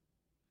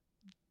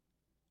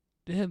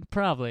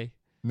 Probably.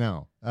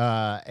 No.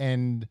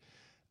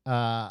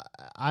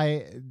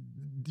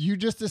 You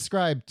just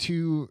described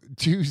two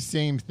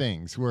same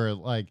things where,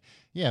 like,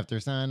 yeah, if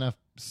there's not enough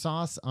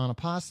sauce on a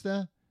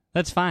pasta,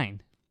 That's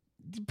fine.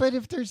 but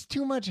if there's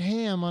too much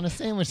ham on a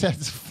sandwich,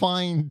 that's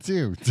fine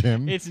too,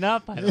 Tim. It's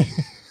not fine.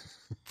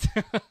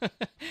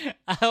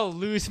 I'll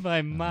lose my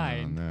Oh,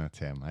 mind. no,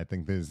 Tim. I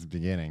think this is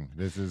beginning.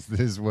 This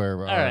is where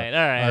All right,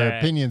 all right.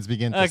 opinions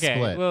begin to Okay,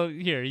 split. well,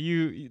 here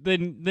you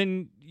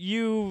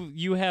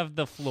have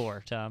the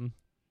floor, Tom.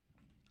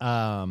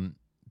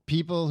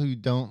 People who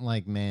don't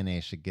like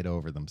mayonnaise should get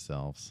over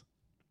themselves.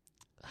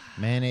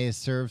 Mayonnaise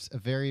serves a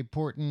very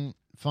important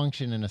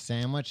function in a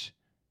sandwich.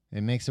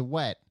 It makes it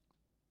wet.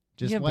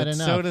 Just yeah, wet but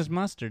enough. so does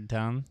mustard,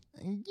 Tom.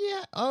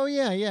 Yeah. Oh,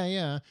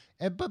 yeah.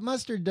 But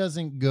mustard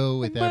doesn't go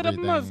with But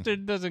everything. a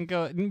mustard doesn't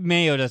go.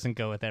 Mayo doesn't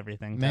go with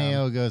everything. Tom.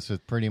 Mayo goes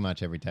with pretty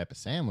much every type of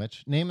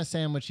sandwich. Name a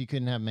sandwich you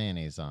couldn't have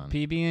mayonnaise on.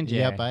 PB&J.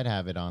 Yep, I'd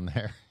have it on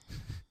there.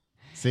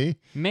 See?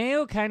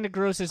 Mayo kind of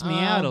grosses me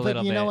out a but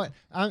little bit. you know what?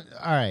 All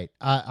right.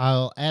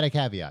 I'll add a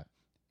caveat.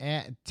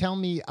 Tell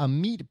me a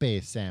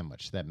meat-based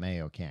sandwich that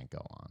mayo can't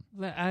go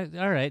on.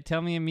 All right,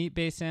 tell me a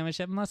meat-based sandwich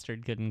that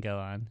mustard couldn't go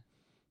on.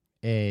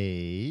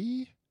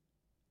 A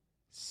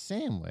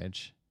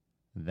sandwich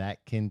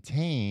that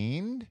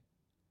contained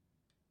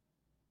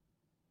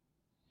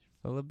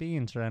Full of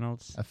beans,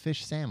 Reynolds. a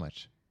fish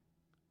sandwich.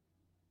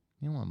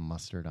 You don't want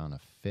mustard on a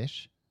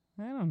fish?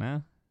 I don't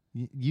know.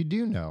 You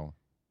do know.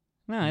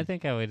 No, I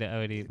think I would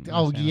eat.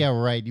 Oh, mustard. yeah,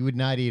 right. You would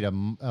not eat a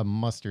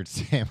mustard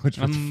sandwich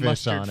A with fish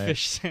mustard on it.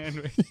 fish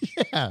sandwich.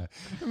 Yeah.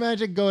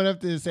 Imagine going up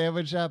to the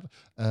sandwich shop.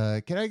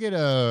 Can I get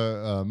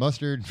a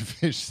mustard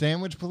fish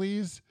sandwich,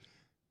 please?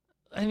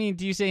 I mean,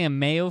 do you say a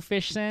mayo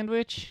fish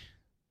sandwich?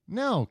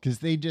 No, because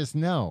they just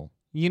know.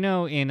 You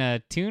know, in a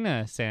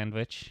tuna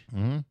sandwich,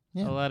 Mm-hmm.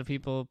 Yeah. a lot of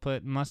people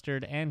put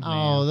mustard and Oh,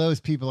 mayo. those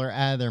people are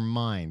out of their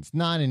minds.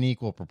 Not in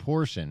equal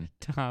proportion.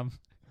 Tom,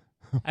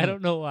 I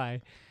don't know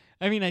why.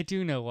 I mean, I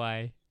do know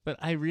why, but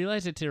I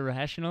realize it's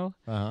irrational.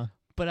 Uh-huh.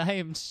 But I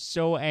am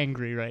so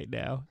angry right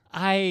now.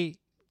 I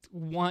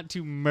want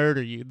to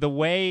murder you. The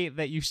way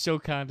that you so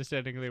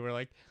condescendingly were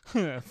like,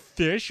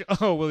 fish?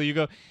 Oh, well, you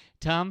go,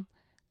 Tom,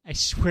 I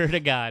swear to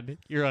God,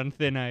 you're on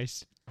thin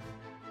ice.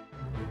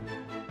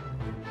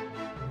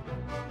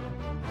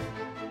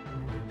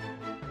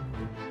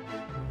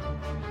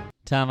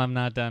 Tom, I'm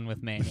not done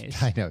with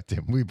mayonnaise. I know,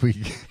 Tim. We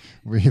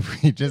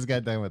just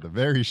got done with a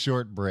very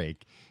short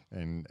break,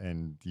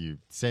 and you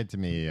said to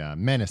me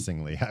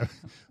menacingly, "I'm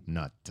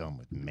not done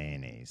with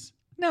mayonnaise."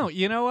 No,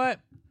 you know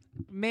what?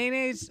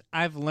 Mayonnaise,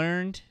 I've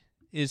learned,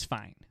 is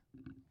fine.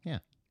 Yeah.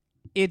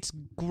 It's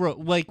gross.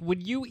 Like,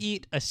 would you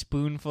eat a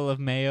spoonful of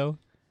mayo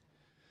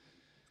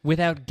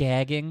without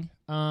gagging?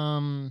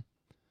 Could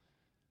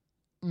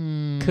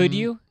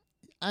you?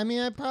 I mean,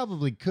 I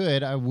probably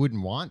could. I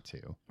wouldn't want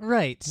to.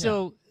 Right. Yeah.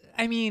 So,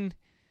 I mean,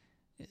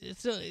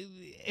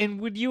 and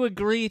would you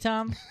agree,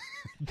 Tom?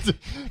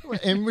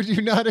 And would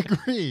you not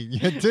agree?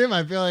 Yeah, Tim,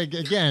 I feel like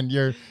again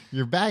you're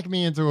backing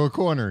me into a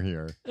corner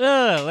here.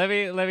 Let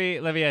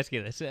me ask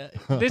you this.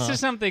 This is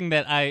something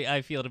that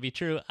I feel to be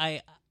true.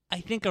 I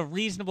think a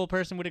reasonable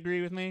person would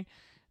agree with me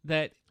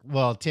that.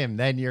 Well, Tim,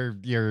 then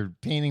you're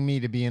painting me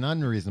to be an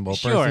unreasonable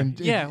Sure. person.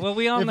 Yeah. Well,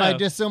 we all if know. I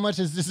just so much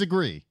as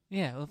disagree.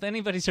 Yeah. Well, if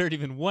anybody's heard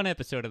even one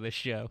episode of this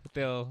show,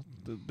 they'll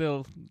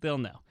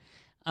know.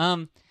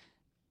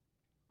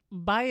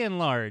 By and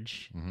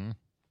large, Mm-hmm.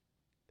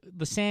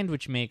 the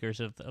sandwich makers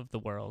of the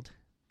world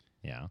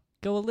Yeah.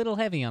 go a little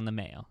heavy on the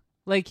mayo.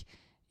 Like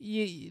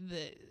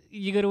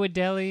you go to a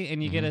deli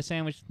and you get a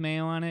sandwich with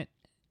mayo on it.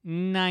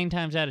 9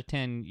 times out of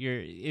 10,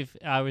 if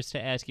I was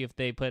to ask you if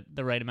they put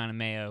the right amount of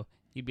mayo,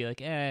 you'd be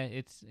like,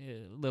 it's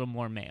a little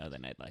more mayo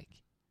than I'd like.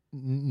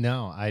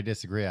 No, I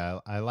disagree.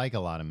 I like a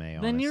lot of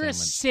mayo. Then on you're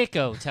sandwich. a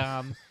sicko,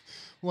 Tom.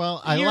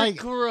 Well, You're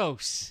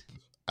gross.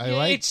 I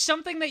like. It's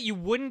something that you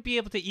wouldn't be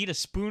able to eat a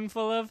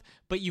spoonful of,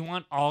 but you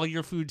want all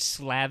your food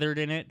slathered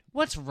in it.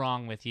 What's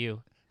wrong with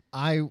you?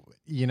 I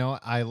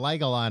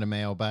like a lot of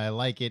mayo, but I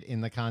like it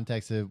in the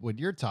context of what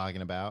you're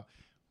talking about,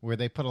 where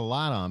they put a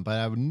lot on. But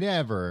I would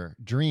never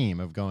dream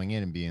of going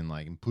in and being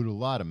like, put a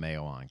lot of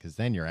mayo on, because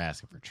then you're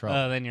asking for trouble.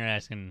 Oh, then you're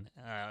asking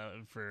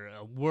for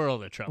a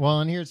world of trouble. Well,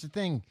 and here's the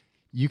thing: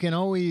 you can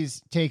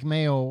always take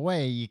mayo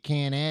away. You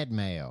can't add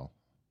mayo.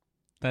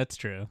 That's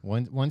true.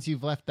 Once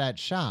you've left that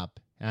shop,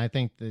 and I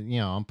think that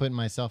I'm putting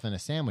myself in a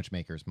sandwich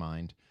maker's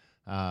mind.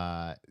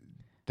 But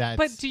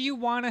do you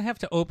want to have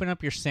to open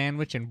up your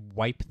sandwich and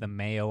wipe the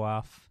mayo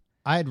off?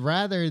 I'd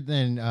rather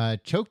than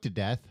choke to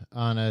death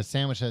on a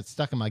sandwich that's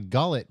stuck in my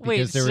gullet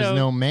because there was so-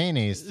 no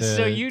mayonnaise to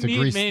So you to need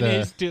grease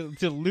mayonnaise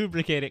to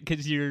lubricate it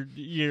because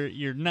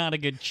you're not a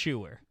good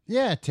chewer.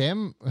 Yeah,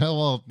 Tim.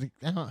 Well,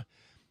 how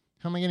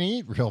am I going to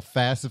eat real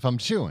fast if I'm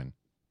chewing?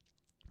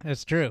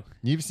 That's true.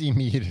 You've seen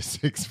me eat a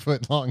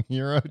 6-foot-long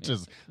hero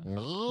just...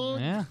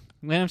 Yeah.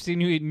 I've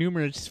seen you eat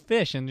numerous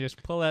fish and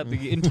just pull out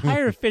the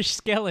entire fish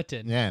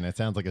skeleton. Yeah, and it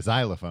sounds like a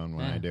xylophone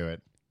when Yeah. I do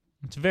it.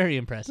 It's very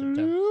impressive,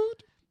 Tom.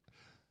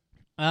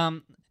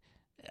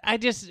 I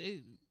just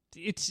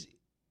it's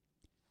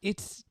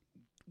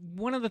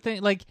one of the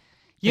things, like,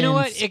 you know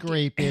Then what?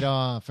 Scrape it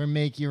off or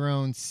make your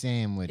own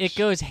sandwich. It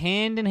goes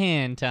hand in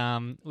hand,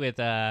 Tom, with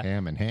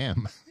Ham and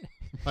ham.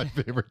 My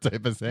favorite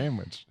type of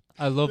sandwich.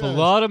 I love a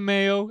lot of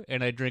mayo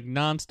and I drink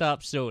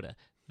nonstop soda.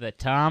 The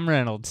Tom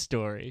Reynolds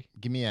story.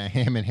 Give me a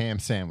ham and ham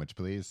sandwich,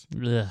 please.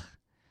 Ugh.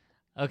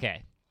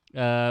 Okay.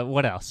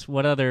 What else?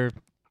 What other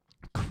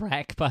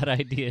crackpot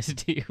ideas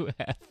do you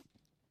have?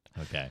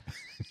 Okay.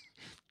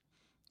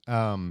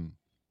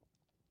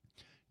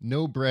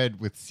 No bread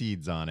with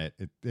seeds on it.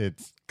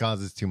 It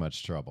causes too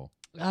much trouble.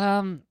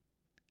 All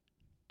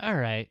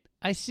right.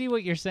 I see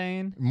what you're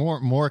saying.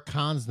 More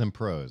cons than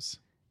pros.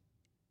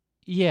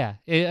 Yeah.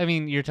 I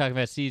mean, you're talking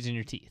about seeds in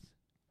your teeth.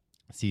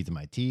 Seeds in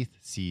my teeth,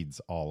 seeds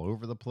all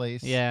over the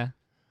place. Yeah.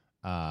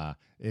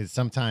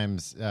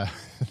 Sometimes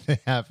they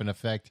have an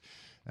effect,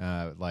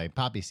 like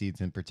poppy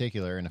seeds in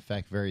particular, an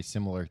effect very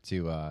similar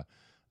to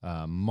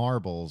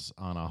marbles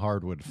on a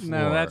hardwood floor.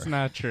 No, that's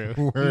not true.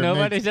 Where it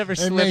Nobody's makes- ever it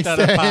slipped makes on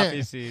a the-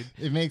 poppy seed.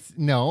 But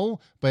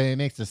it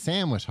makes the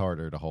sandwich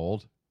harder to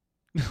hold.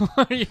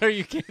 Are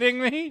you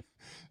kidding me?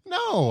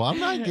 No, I'm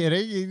not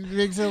kidding. It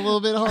makes it a little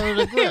bit harder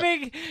to You grip.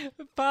 make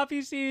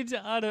poppy seeds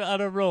on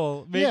a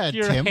roll. Make Yeah,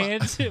 your Tim.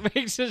 hands. It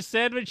makes a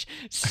sandwich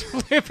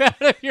slip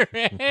out of your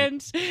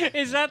hands.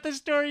 Is that the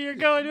story you're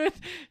going with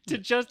to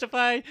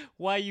justify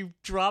why you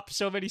drop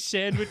so many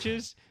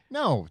sandwiches?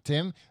 No,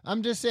 Tim.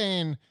 I'm just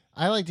saying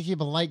I like to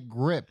keep a light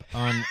grip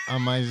on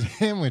my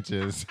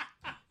sandwiches.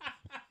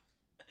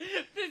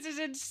 This is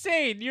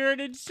insane. You're an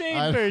insane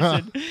I'm-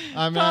 person.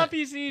 I'm not-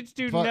 Poppy seeds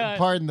do not.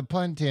 Pardon the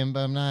pun, Tim, but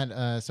I'm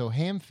not so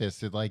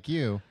ham-fisted like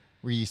you,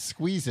 where you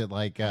squeeze it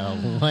like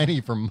Lenny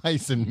from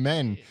Mice and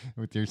Men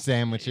with your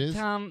sandwiches.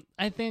 Tom,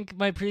 I think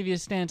my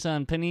previous stance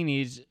on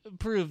paninis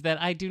proved that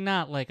I do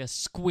not like a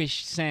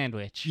squish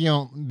sandwich.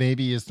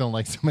 Maybe you just don't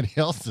like somebody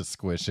else to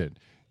squish it.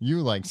 You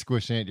like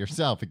squishing it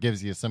yourself. It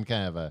gives you some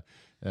kind of a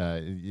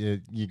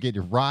you get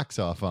your rocks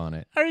off on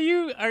it. Are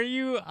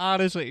you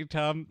honestly,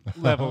 Tom,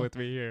 level with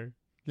me here?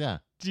 Yeah.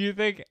 Do you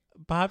think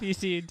poppy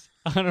seeds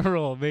on a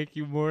roll make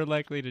you more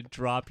likely to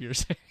drop your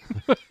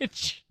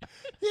sandwich?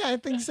 Yeah, I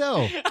think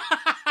so.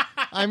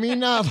 I mean,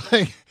 not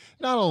like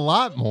Not a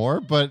lot more,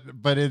 but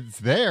it's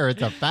there.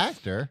 It's a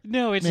factor.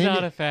 No, it's Maybe-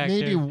 not a factor.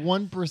 Maybe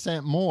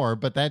 1% more,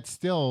 but that's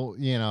still,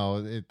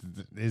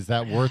 is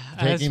that worth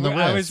taking the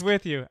risk? I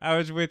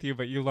was with you,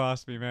 but you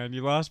lost me, man.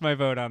 You lost my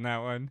vote on that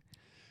one.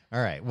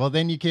 All right. Well,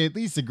 then you can at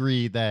least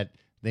agree that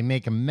they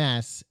make a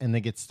mess and they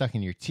get stuck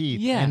in your teeth,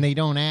 Yeah. and they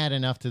don't add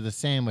enough to the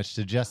sandwich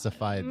to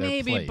justify their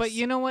Maybe, place. but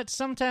you know what?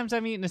 Sometimes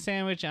I'm eating a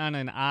sandwich on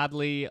an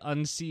oddly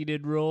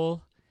unseated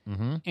roll,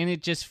 Mm-hmm. and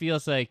it just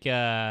feels like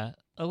a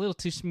little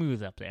too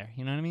smooth up there.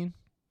 You know what I mean?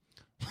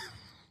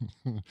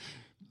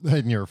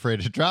 And you're afraid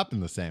of dropping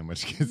the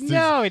sandwich. 'Cause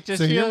No, it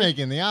just so you're feels-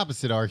 making the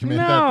opposite argument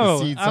that No,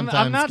 the seeds I'm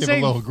sometimes not give a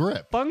saying little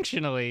grip.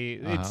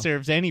 Functionally, Uh-huh. it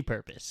serves any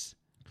purpose.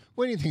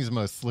 What do you think is the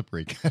most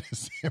slippery kind of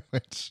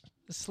sandwich?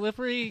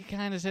 Slippery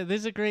kind of said. This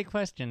is a great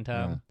question,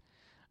 Tom.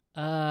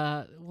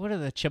 What are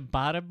the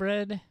ciabatta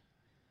bread?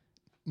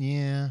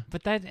 Yeah.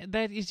 But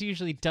that is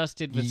usually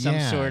dusted with some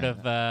Yeah. sort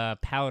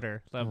of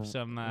powder,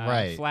 some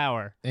Right.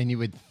 flour. And you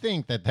would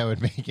think that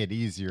would make it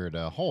easier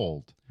to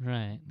hold,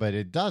 Right. but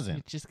it doesn't.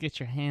 It just gets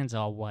your hands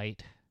all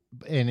white.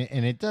 And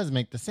it does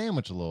make the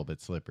sandwich a little bit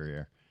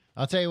slipperier.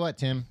 I'll tell you what,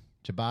 Tim.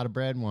 Ciabatta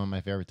bread, one of my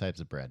favorite types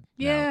of bread.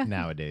 Yeah.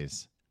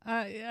 Nowadays.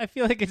 I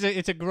feel like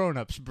it's a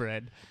grown-up's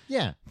bread.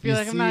 Yeah. I feel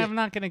like see I'm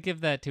not going to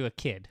give that to a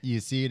kid. You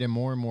see it in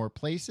more and more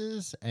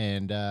places,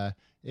 and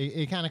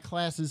it kind of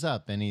classes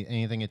up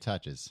anything it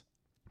touches.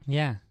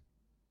 Yeah.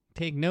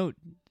 Take note,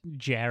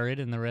 Jared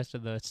and the rest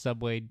of the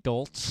Subway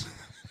dolts.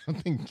 I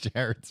don't think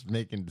Jared's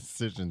making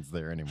decisions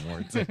there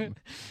anymore. Tim.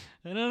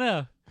 I don't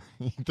know.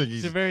 You think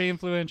He's a very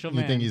influential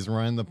you man. think he's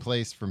running the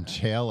place from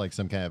jail like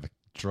some kind of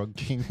drug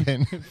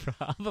kingpin?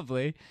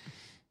 Probably.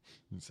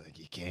 It's like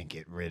you can't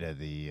get rid of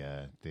the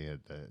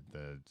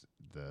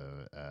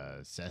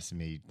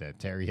sesame, the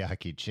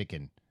teriyaki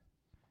chicken.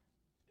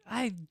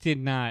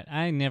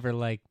 I never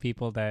liked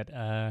people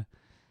that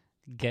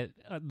get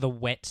the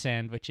wet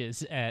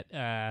sandwiches at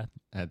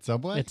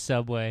Subway? at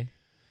Subway.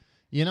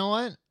 You know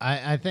what?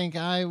 I think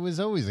I was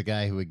always a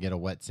guy who would get a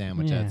wet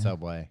sandwich Yeah. at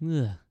Subway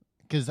Ugh.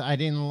 because I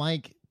didn't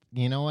like.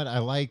 You know what? I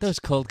liked Those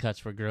cold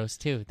cuts were gross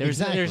too. There's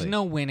Exactly.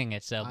 no winning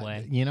at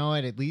Subway. You know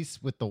what? At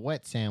least with the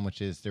wet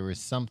sandwiches, there was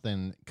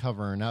something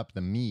covering up the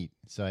meat,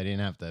 so I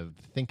didn't have to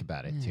think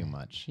about it too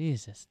much.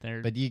 Jesus,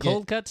 But you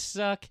cold cuts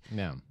suck.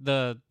 No.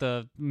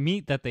 The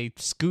meat that they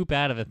scoop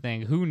out of a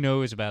thing, who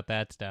knows about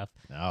that stuff?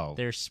 Oh,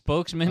 Their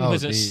spokesman Oh,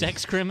 was a the-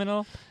 sex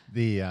criminal.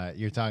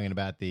 you're talking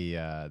about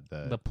the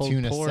Pulled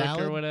tuna pork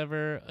salad or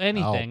whatever.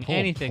 Anything, pulled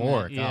anything.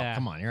 pork. Yeah. Oh,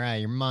 come on, you're out of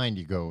your mind.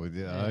 You go,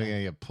 get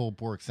a pulled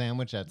pork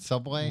sandwich at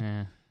Subway.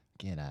 Yeah.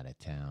 Get out of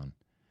town.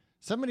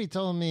 Somebody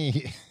told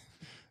me,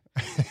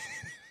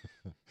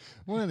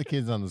 one of the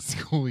kids on the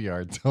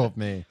schoolyard told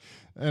me,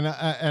 and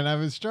I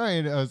was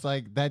trying, I was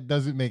like, that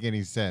doesn't make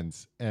any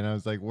sense. And I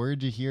was like,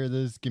 where'd you hear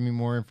this? Give me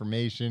more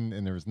information.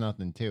 And there was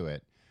nothing to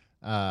it.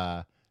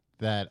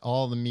 That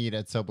all the meat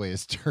at Subway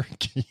is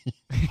turkey.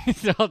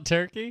 It's all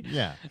turkey.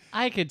 Yeah.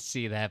 I could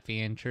see that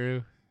being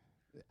true.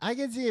 I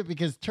can see it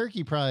because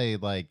turkey probably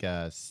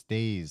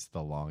stays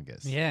the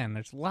longest. Yeah, and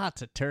there's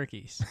lots of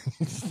turkeys.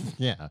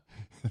 Yeah.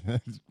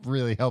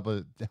 Really help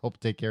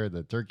take care of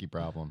the turkey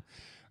problem.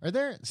 Are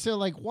there so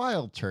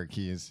wild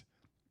turkeys?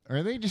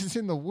 Are they just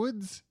in the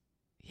woods?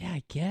 Yeah,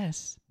 I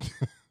guess.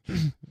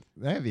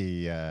 That'd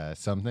be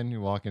something.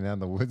 You're walking down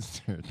the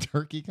woods, a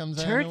turkey comes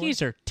out.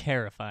 Turkeys are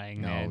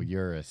terrifying, No, man.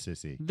 you're a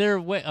sissy. They're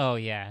oh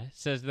yeah,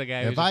 says the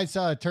guy. If I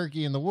saw a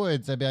turkey in the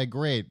woods, I'd be like,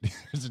 great,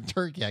 there's a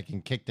turkey I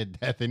can kick to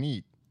death and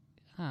eat.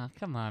 Oh,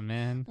 come on,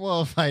 man.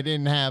 Well, if I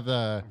didn't have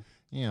a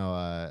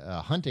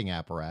hunting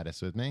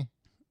apparatus with me.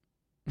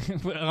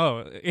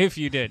 Oh, if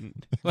you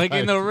didn't,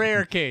 in the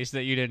rare case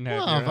that you didn't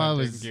have Well, your if I hunting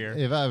was gear.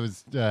 if I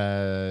was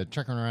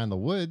trekking around the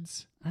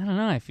woods, I don't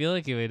know. I feel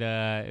like it would.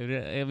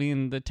 I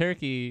mean, the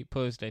turkey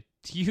posed a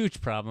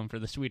huge problem for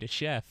the Swedish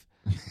chef.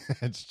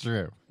 that's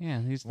true. Yeah,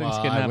 these things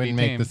Well, could not I wouldn't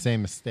be make tamed. the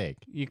same mistake.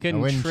 You couldn't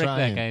wouldn't trick try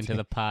that and guy into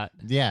the pot.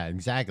 Yeah,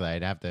 exactly.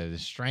 I'd have to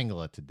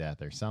strangle it to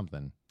death or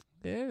something.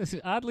 Yeah,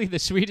 oddly, the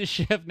Swedish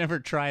chef never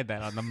tried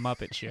that on the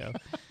Muppet Show.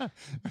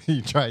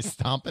 You try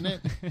stomping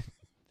it.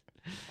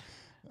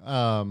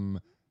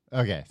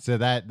 Okay, so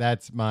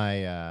that's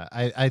my.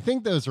 I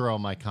think those are all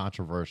my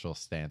controversial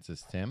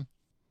stances, Tim.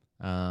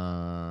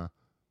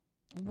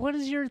 What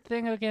is your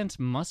thing against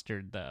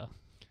mustard, though?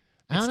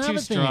 I don't It's have too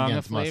a thing strong a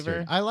against flavor.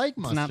 mustard. I like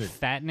It's not mustard.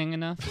 fattening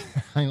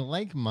enough. I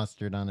like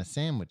mustard on a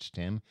sandwich,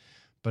 Tim,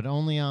 but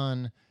only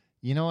on.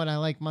 You know what? I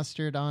like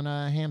mustard on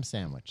a ham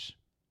sandwich.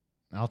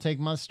 I'll take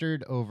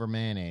mustard over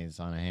mayonnaise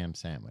on a ham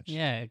sandwich.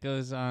 Yeah, it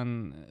goes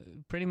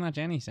on pretty much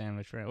any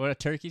sandwich, right? What, a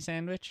turkey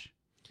sandwich?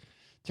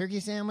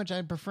 Turkey sandwich,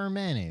 I'd prefer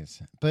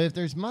mayonnaise. But if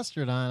there's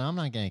mustard on, I'm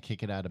not going to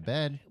kick it out of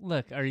bed.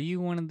 Look, are you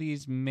one of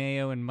these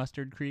mayo and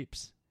mustard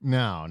creeps?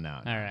 No. All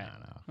right.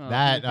 No.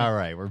 Well, All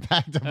right. We're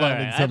back to All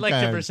finding right, some I'd like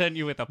kind to of- present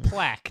you with a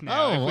plaque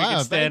now. Oh, if we wow,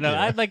 can stand thank up.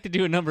 you. I'd like to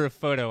do a number of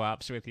photo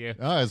ops with you.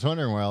 Oh, I was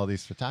wondering why all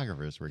these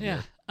photographers were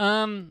Yeah.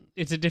 here.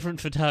 It's a different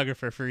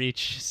photographer for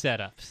each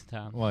setup,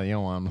 Tom. Well, you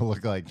don't want them to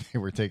look like they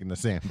were taken the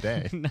same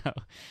day.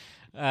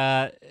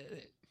 No.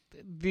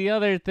 The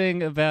other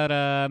thing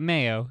about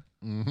mayo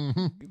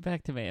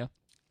Back to mayo.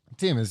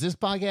 Tim, is this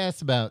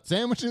podcast about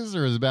sandwiches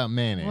or is it about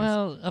mayonnaise?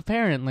 Well,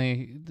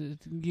 apparently,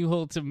 you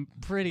hold some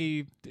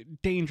pretty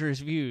dangerous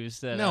views.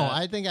 That no,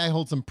 I think I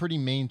hold some pretty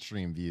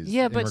mainstream views.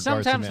 Yeah, in but regards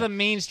sometimes to the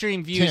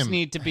mainstream views Tim.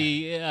 need to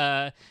be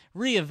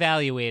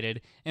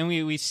reevaluated, and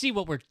we see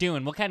what we're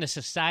doing, what kind of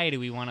society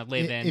we want to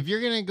live in. If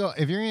you're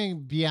gonna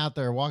be out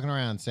there walking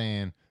around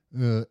saying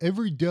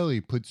every deli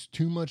puts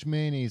too much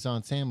mayonnaise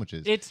on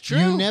sandwiches, It's true.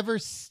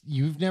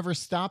 You've never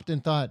stopped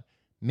and thought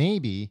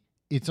maybe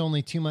it's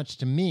only too much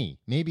to me.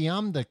 Maybe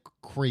I'm the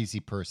crazy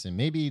person.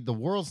 Maybe the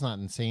world's not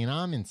insane.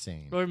 I'm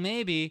insane. Or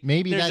maybe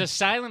there's a that's-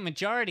 silent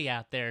majority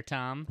out there,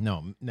 Tom.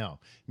 No.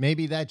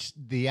 Maybe that's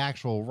the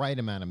actual right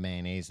amount of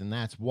mayonnaise, and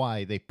that's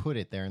why they put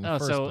it there in the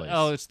first place.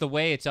 It's the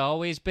way it's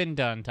always been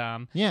done,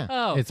 Tom. Yeah.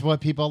 Oh. It's what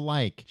people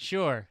like.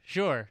 Sure.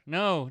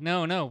 No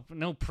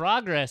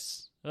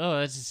progress.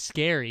 Oh, that's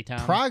scary, Tom.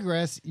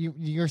 Progress,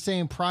 you're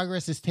saying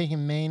progress is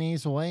taking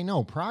mayonnaise away?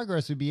 No,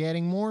 progress would be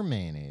adding more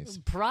mayonnaise.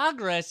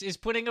 Progress is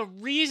putting a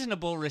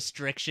reasonable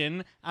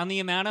restriction on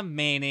the amount of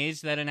mayonnaise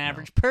that an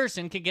average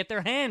person can get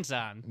their hands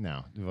on.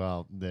 No,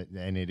 well,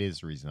 and it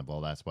is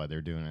reasonable. That's why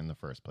they're doing it in the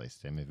first place,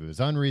 Tim. If it was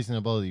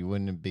unreasonable, they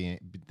wouldn't be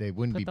Put the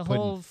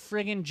putting. whole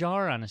friggin'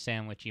 jar on a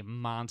sandwich, you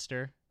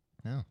monster.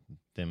 No,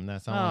 Tim,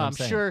 that's not Oh, what I'm I'm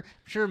saying.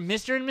 sure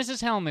Mr. and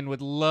Mrs. Hellman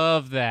would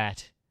love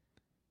that.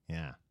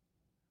 Yeah.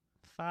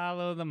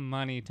 Follow the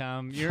money,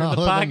 Tom. You're Follow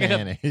in the the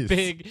pocket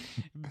mayonnaise.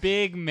 of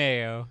big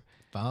mayo.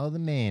 Follow the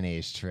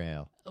mayonnaise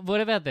trail.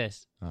 What about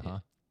this?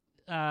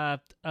 Uh-huh.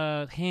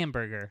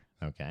 Hamburger.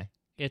 Okay.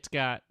 It's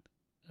got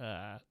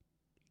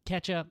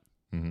ketchup.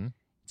 Mm-hmm.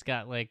 It's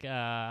got like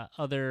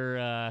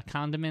other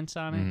condiments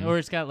on it, Mhm. or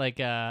it's got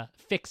like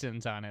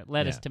fixins on it: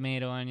 lettuce, Yeah.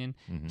 tomato, onion.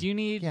 Mhm. Do you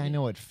need? Yeah, I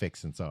know what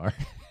fixins are.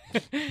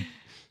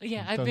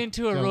 Yeah, I've Don't- been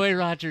to a don't- Roy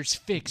Rogers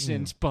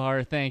Fixins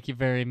bar. Thank you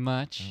very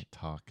much.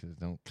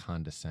 Don't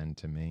condescend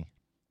to me.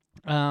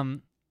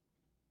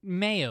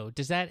 Mayo.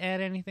 Does that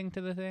add anything to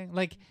the thing?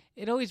 Like,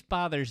 it always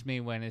bothers me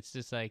when it's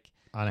just like,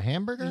 On a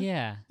hamburger?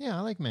 yeah. Yeah,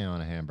 I like mayo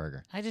on a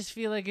hamburger. I just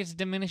feel like it's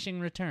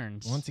diminishing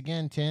returns. Once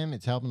again, Tim,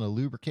 it's helping to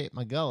lubricate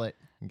my gullet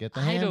and get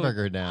the I don't-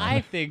 hamburger down.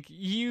 I think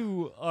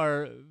you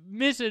are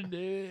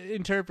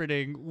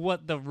misinterpreting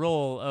what the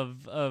role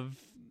of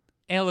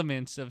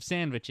elements of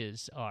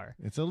sandwiches are.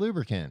 It's a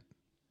lubricant.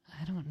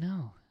 I don't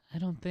know. I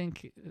don't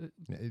think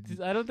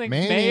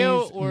Mayonnaise-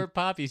 mayo or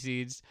poppy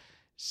seeds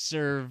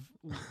serve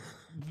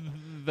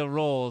the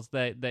roles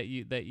that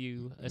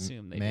you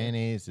assume they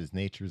Mayonnaise is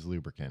nature's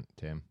lubricant,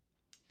 Tim.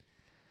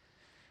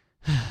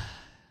 do.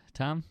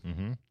 Tom,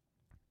 Mm-hmm.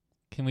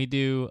 can we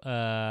do?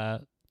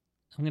 I'm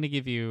going to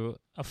give you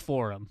a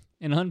forum,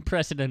 an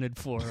unprecedented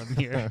forum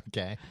here.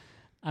 Okay.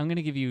 I'm going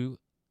to give you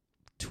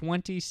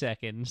 20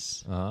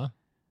 seconds Uh-huh.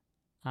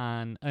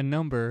 on a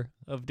number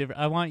of different.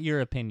 I want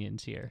your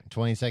opinions here.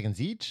 20 seconds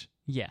each?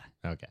 Yeah.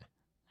 Okay.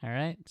 All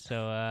right.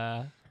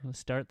 So we'll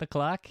start the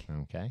clock.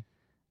 Okay.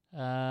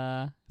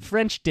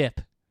 French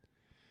dip.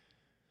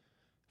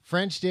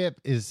 French dip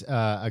is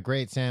a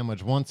great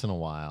sandwich once in a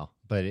while,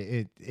 but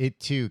it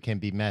too can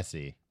be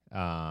messy.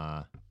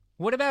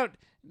 What about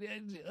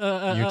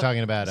You're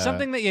talking about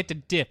something that you had to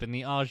dip in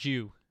the au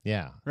jus,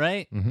 Yeah.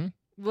 right? Mm-hmm.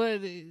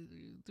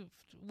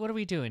 What are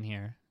we doing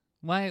here?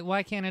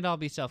 Why can't it all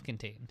be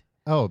self-contained?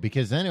 Oh,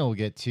 because then it will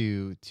get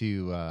too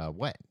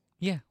wet.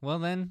 Yeah, well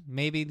then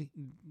maybe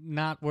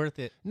not worth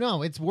it.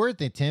 No, it's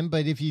worth it, Tim.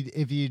 But if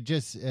you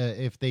just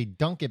if they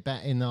dunk it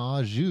back in the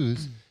au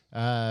jus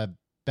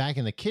back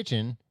in the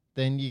kitchen,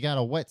 then you got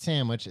a wet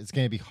sandwich. It's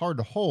going to be hard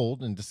to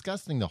hold and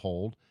disgusting to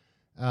hold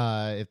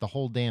if the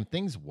whole damn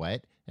thing's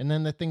wet, and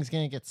then the thing's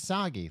going to get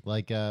soggy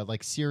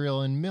like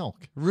cereal and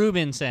milk.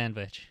 Reuben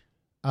sandwich.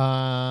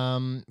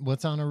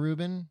 What's on a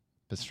Reuben?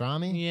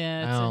 Pastrami?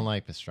 Yeah, I it's don't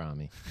like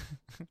pastrami.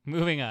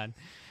 Moving on.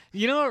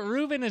 You know what?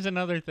 Reuben is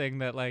another thing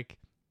that like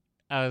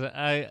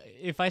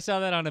if I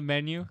saw that on a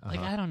menu, like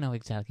Uh-huh. I don't know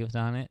exactly what's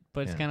on it,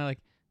 but it's Yeah. kind of like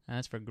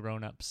that's for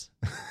grown-ups.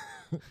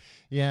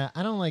 Yeah,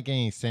 I don't like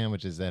any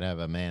sandwiches that have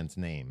a man's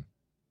name.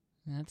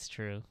 That's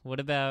true. What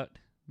about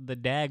the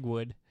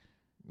Dagwood?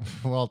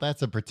 Well,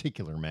 that's a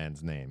particular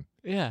man's name.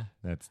 Yeah.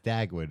 That's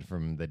Dagwood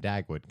from the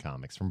Dagwood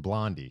comics from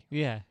Blondie.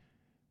 Yeah.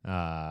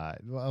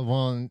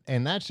 Well,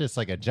 and that's just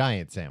like a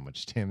giant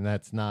sandwich, Tim.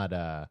 That's not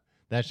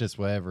that's just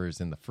whatever's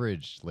in the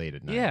fridge late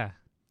at night. Yeah.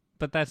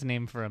 But that's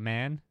named for a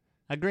man.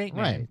 A great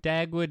name. Right.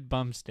 Dagwood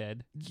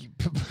Bumstead.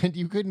 But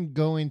you couldn't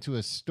go into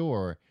a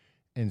store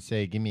and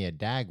say, "Give me a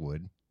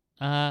Dagwood."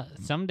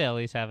 Some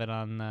delis have it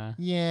on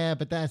Yeah,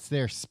 but that's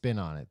their spin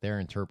on it, their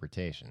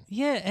interpretation.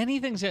 yeah,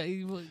 anything's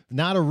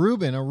Not a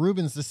Reuben. A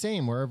Reuben's the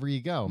same wherever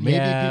you go. Maybe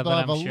Yeah, people but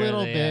have I'm a sure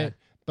little they, bit,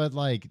 but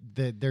like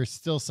there's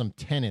still some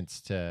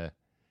tenets to.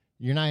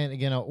 You're not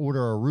going to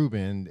order a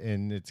Reuben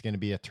and it's going to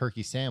be a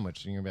turkey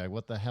sandwich, and you're going to be like,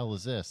 "What the hell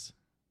is this?"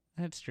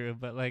 That's true,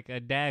 but like a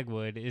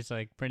Dagwood is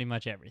like pretty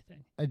much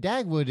everything. A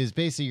Dagwood is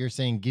basically you're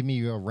saying, "Give me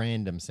a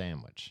random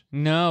sandwich."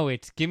 No,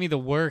 it's give me the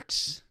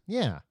works.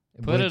 Yeah,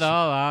 Put it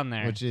all on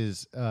there. which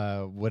is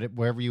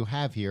whatever you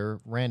have here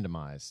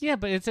randomized. Yeah,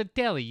 but it's a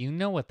deli. You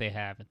know what they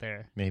have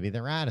there. Maybe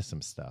they're out of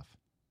some stuff.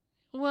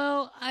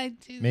 Well,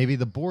 Maybe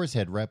the Boar's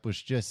Head rep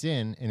was just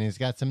in, and he's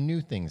got some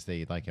new things that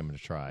you'd like him to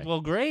try.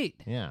 Well,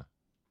 great. Yeah.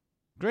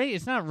 Great.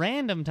 It's not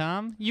random,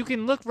 Tom. You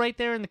can look right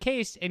there in the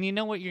case, and you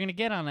know what you're going to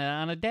get on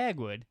a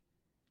Dagwood.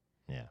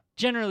 Yeah.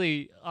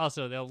 Generally,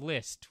 also, they'll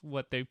list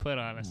what they put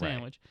on a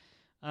sandwich.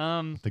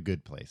 The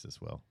good places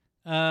will.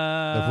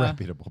 The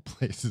reputable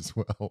places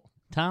will.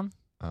 Tom?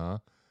 Uh-huh.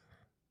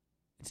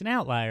 It's an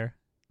outlier.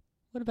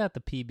 What about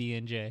the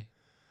PB&J?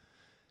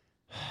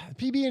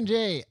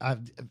 PB&J,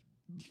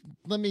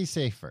 let me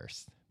say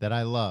first that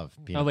I love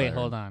peanut butter.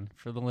 Hold on.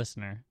 For the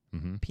listener,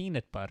 Mm-hmm.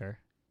 peanut butter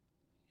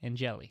and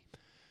jelly.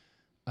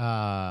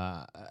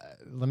 Let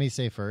me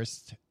say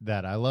first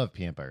that I love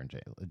peanut butter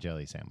and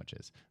jelly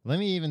sandwiches. Let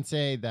me even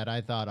say that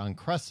I thought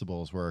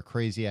Uncrustables were a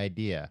crazy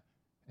idea,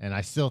 and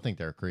I still think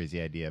they're a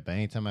crazy idea, but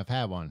anytime I've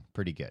had one,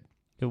 pretty good.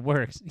 It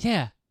works.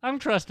 Yeah.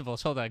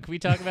 Uncrustables. Hold on. Can we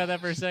talk about that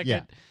for a second?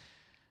 Yeah.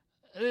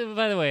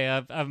 By the way,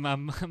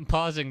 I'm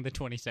pausing the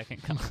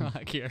 20-second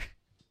clock here.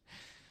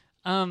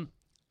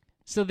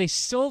 So they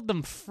sold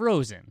them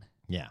frozen.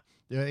 Yeah.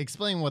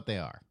 Explain what they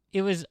are.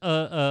 It was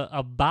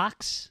a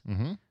box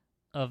Mm-hmm.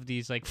 of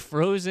these like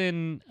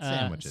frozen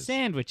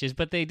Sandwiches.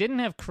 but they didn't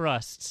have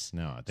crusts.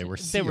 No, they were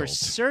sealed. They were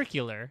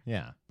circular.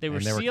 Yeah. They were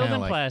And sealed kinda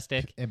in like-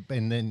 plastic.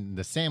 And then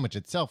the sandwich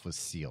itself was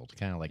sealed,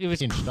 kind of like It was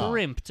pinched off.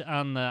 crimped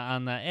on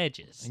the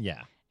edges.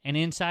 Yeah. And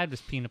inside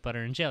was peanut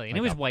butter and jelly. And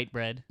it Like was white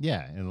bread.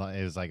 Yeah, and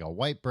it was like a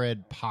white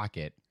bread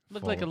pocket.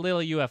 Looked like a little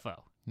UFO.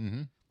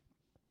 Mm-hmm.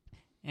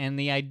 And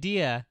the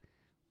idea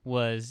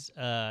was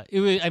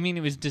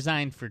it was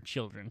designed for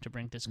children to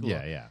bring to school.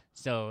 Yeah, yeah.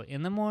 So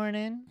in the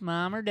morning,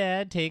 mom or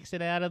dad takes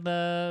it out of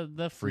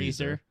the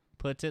freezer,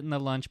 puts it in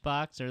the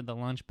lunchbox or the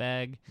lunch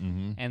bag,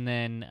 Mm-hmm. and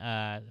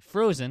then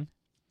frozen.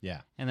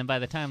 Yeah. And then by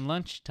the time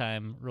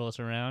lunchtime rolls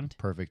around,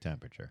 Perfect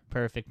temperature.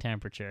 perfect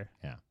temperature.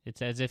 Yeah.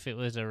 It's as if it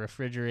was a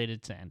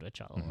refrigerated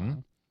sandwich all Mhm.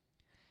 along.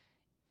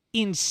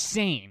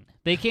 Insane.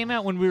 They came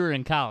out when we were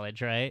in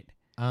college, right?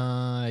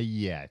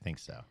 Yeah, I think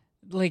so.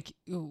 Like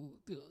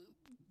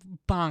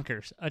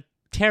bonkers. A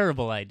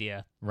terrible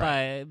idea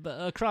Right.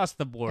 by across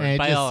the board. And it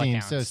by just all seems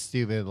accounts. so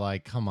stupid.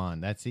 Like, come on,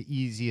 that's the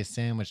easiest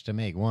sandwich to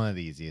make. One of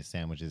the easiest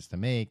sandwiches to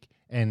make,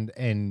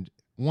 and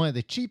one of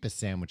the cheapest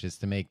sandwiches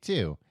to make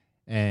too.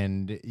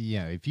 And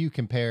if you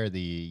compare the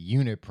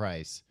unit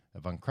price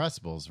of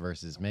Uncrustables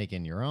versus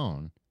making your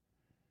own,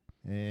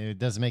 it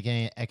doesn't make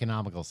any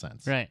economical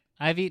sense. Right.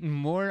 I've eaten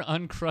more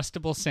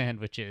Uncrustable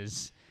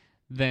sandwiches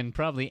than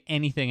probably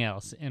anything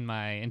else in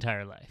my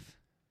entire life.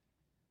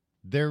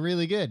 They're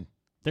really good.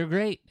 They're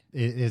great.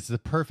 It's the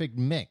perfect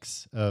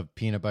mix of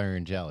peanut butter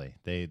and jelly.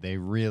 They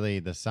really,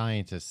 the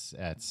scientists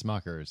at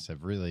Smucker's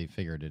have really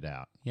figured it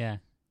out. Yeah.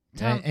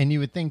 Tom, And you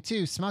would think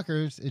too,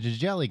 Smucker's is a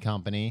jelly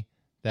company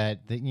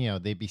that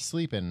they'd be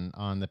sleeping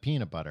on the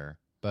peanut butter.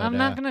 But I'm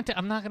not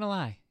gonna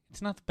lie.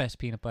 It's not the best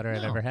peanut butter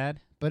I've No. ever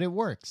had. But it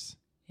works.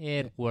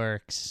 It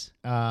works.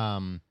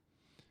 No,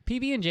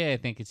 PB&J, I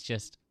think it's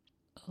just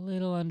a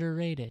little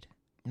underrated.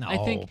 I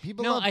think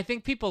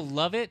people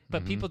love it,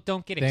 but Mhm. people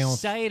don't get they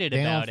excited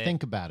don't about it.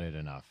 think about it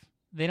enough.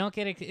 They don't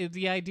get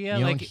the idea.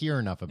 You like don't hear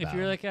enough about if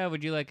you're it. like, oh,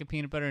 would you like a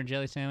peanut butter and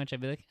jelly sandwich? I'd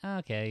be like,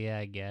 okay, yeah,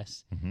 I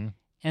guess. Mm-hmm.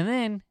 And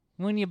then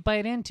when you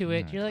bite into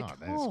it, You're you're like,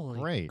 like, "Oh, that is holy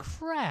great."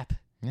 crap!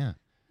 Yeah,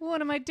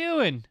 What am I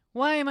doing?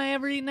 Why am I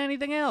ever eating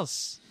anything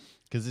else?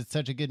 because it's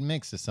such a good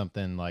mix of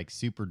something like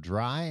super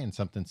dry and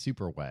something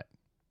super wet.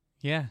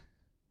 Yeah.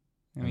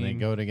 And they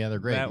go together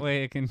great. That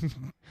way it can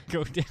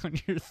go down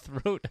your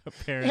throat,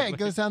 apparently. Yeah, it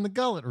goes down the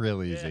gullet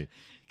real Yeah. easy.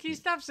 Can you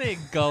stop saying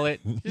gullet?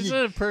 This is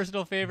a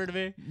personal favor to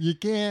me. You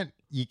can't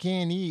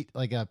eat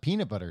like a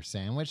peanut butter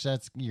sandwich.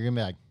 You're gonna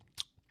be like,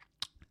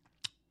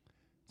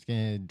 it's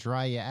gonna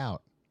dry you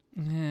out.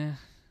 Yeah.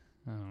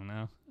 I don't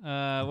know.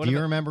 Do you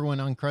remember when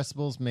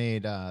Uncrustables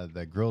made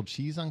the grilled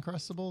cheese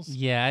Uncrustables?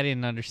 Yeah, I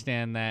didn't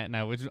understand that, and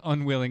I was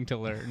unwilling to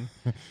learn.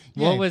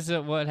 Yeah.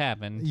 What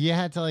happened? You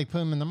had to like put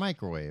them in the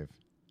microwave.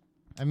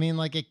 I mean,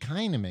 like it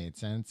kind of made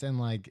sense, and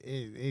like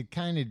it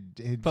kind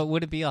of. But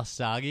would it be all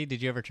soggy?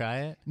 Did you ever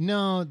try it?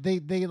 No, they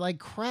like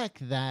crack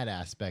that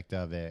aspect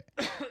of it,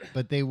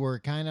 but they were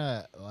kind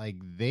of like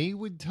they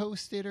would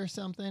toast it or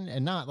something,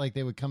 and not like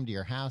they would come to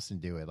your house and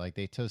do it. Like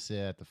they toasted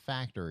it at the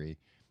factory,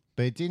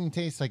 but it didn't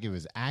taste like it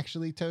was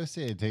actually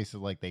toasted. It tasted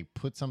like they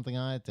put something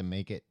on it to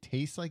make it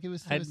taste like it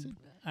was toasted.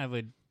 I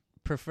would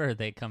prefer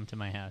they come to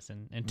my house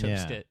and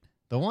toast Yeah. it.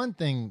 The one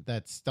thing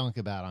that stunk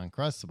about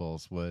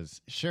Uncrustables was,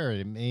 sure,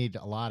 it made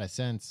a lot of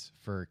sense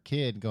for a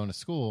kid going to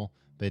school,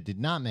 but it did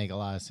not make a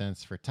lot of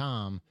sense for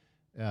Tom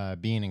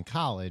being in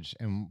college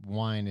and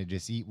wanting to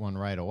just eat one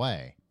right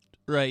away.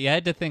 Right, you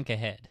had to think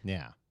ahead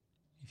Yeah,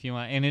 if you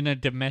want, and in a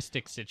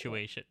domestic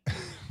situation.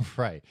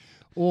 right.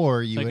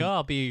 Or It's you like, would, oh,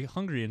 I'll be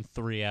hungry in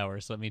 3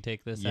 hours. Let me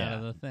take this out Yeah.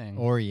 of the thing.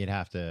 or you'd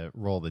have to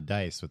roll the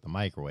dice with the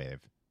microwave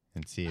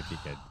and see if you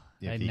could.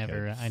 I If you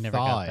never could got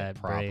thaw it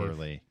that brave.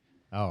 properly.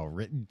 Oh,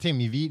 Tim,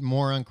 you've eaten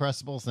more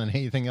Uncrustables than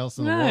anything else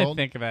in the Now I world.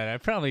 think about it. I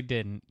probably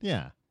didn't.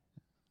 Yeah.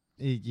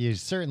 You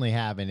certainly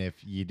haven't if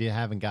you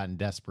haven't gotten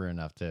desperate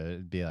enough to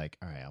be like,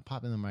 all right, I'll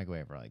pop in the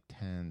microwave for like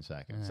 10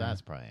 seconds. Uh.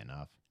 That's probably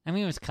enough. I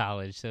mean, it was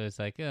college, so it's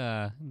like,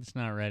 it's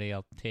not ready.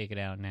 I'll take it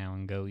out now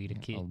and go eat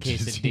a I'll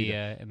just eat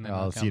quesadilla, and then I'll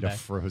I'll just come eat a back.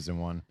 frozen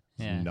one.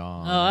 Yeah.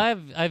 Nom.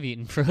 Oh, I've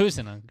eaten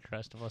frozen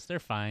Uncrustables. They're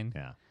fine.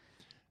 Yeah.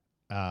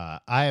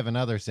 I have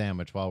another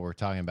sandwich while we're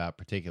talking about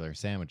particular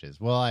sandwiches.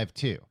 Well, I have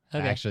two,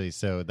 Okay. actually.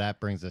 So that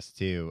brings us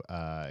to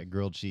a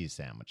grilled cheese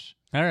sandwich.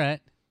 All right,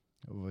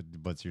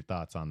 What's your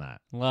thoughts on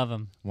that? love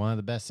them. One of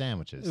the best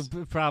sandwiches.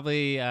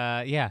 Probably,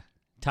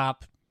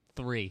 top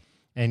 3.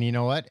 And you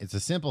know what? It's a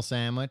simple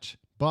sandwich,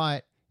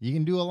 but you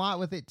can do a lot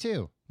with it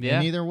too. Yeah.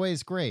 And either way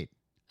is great.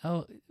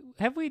 Oh,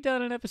 have we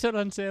done an episode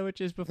on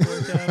sandwiches before,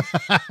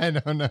 Tom? I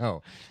don't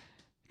know.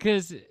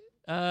 Because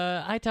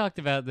I talked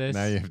about this.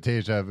 Now you have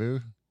deja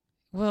vu.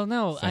 Well,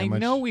 no, Sandwich. I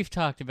know we've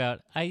talked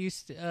about. I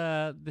used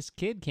to, this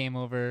kid came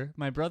over,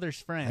 my brother's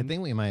friend. I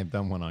think we might have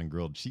done one on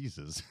grilled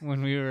cheeses.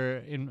 when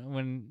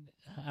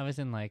I was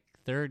in like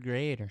 3rd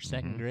grade or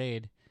 2nd Mhm.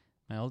 grade,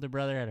 my older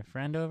brother had a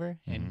friend over,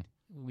 and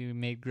we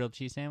made grilled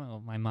cheese sandwich.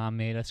 Well, my mom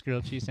made us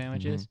grilled cheese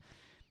sandwiches.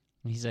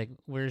 And he's like,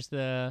 "Where's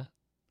the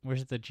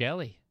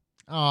jelly?"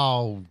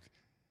 Oh,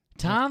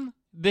 Tom,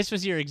 this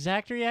was your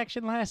exact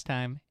reaction last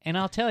time, and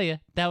I'll tell you,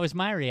 that was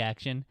my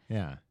reaction.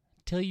 yeah.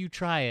 Till you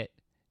try it,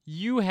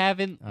 you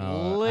haven't I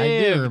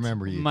lived. do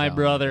remember you, my telling me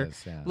brother.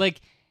 this, yeah.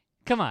 Like,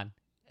 come on.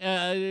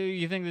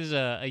 You think this is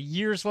a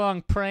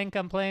years-long prank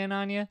I'm playing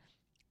on you?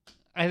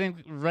 I think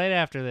right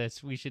after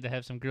this, we should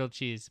have some grilled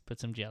cheese, put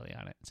some jelly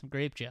on it, some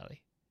grape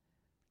jelly.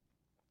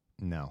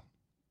 No,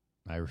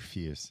 I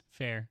refuse.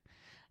 Fair.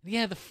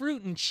 Yeah, the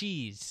fruit and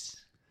cheese.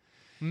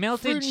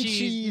 Melted Fruit and cheese.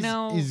 cheese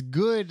No. is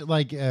good,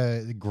 like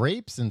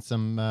grapes and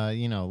some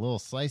little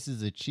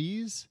slices of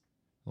cheese,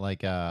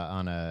 like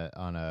on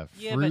a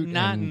fruit Yeah, but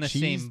not and in the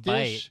cheese same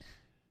dish.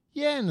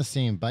 Yeah, in the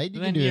same bite.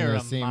 You Then can do it in you're the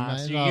a same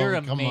monster. bite. You're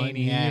a come on,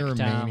 maniac, you're a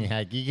Tom.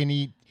 maniac.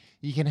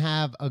 You can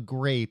have a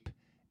grape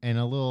and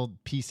a little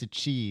piece of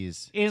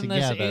cheese in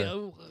together.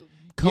 this,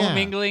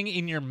 commingling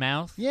in your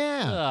mouth.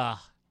 Yeah, Ugh,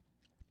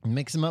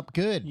 mix them up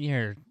good.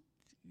 you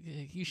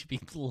should be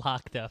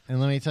locked up. And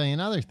let me tell you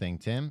another thing,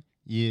 Tim.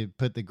 You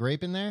put the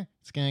grape in there,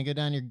 it's gonna go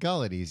down your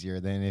gullet easier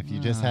than if you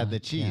just had the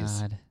cheese.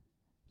 God.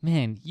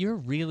 Man, you're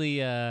really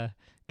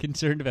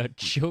concerned about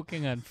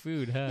choking on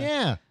food, huh?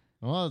 Yeah.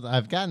 Well,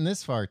 I've gotten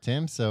this far,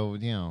 Tim, so,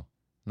 I'm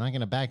not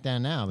going to back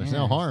down now. There's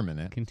no Yeah. harm in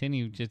it.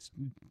 Continue just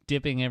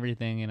dipping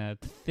everything in a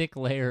thick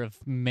layer of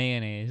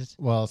mayonnaise.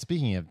 Well,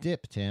 speaking of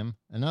dip, Tim,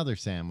 another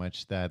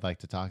sandwich that I'd like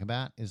to talk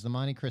about is the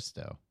Monte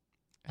Cristo.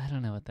 I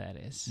don't know what that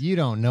is. You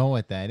don't know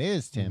what that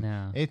is, Tim.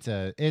 No. It's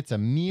a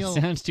meal.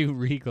 Sounds too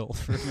regal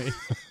for me.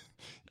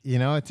 You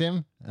know what,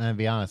 Tim? I'll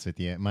be honest with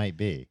you, it might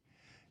be.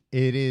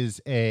 It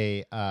is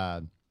it's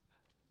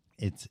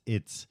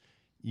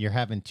you're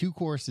having 2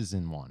 courses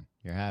in one.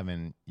 You're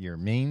having your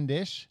main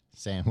dish,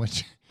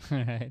 sandwich, All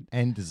right.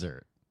 and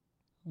dessert.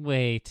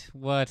 Wait,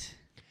 what?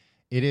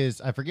 It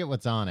is. I forget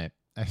what's on it.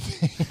 I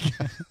think.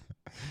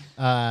 Yeah,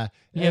 I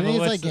but think it's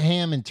what's like the-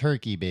 ham and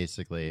turkey,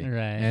 basically. Right.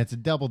 And it's a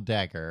double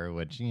decker,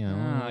 which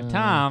Oh,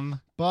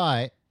 Tom.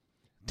 But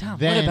Tom,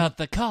 then- what about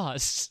the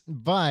cost?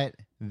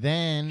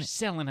 then You're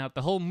selling out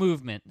the whole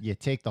movement. you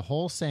take the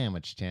whole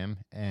sandwich, Tim,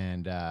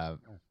 and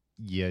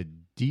you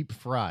deep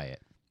fry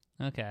it,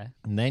 Okay.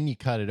 and then you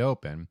cut it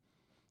open.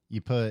 You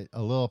put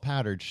a little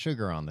powdered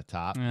sugar on the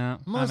top. Yeah,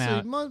 Mostly,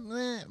 I'm out.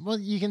 well,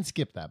 you can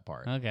skip that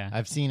part. Okay.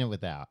 I've seen it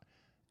without.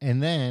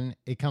 And then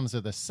it comes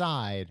with a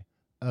side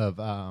of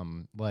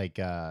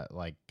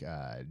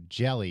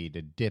jelly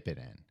to dip it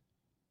in.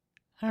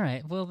 All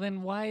right. Well,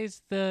 then why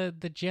is the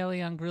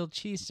jelly on grilled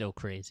cheese so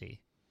crazy?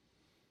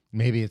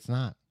 Maybe it's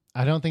not.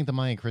 I don't think the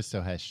Monte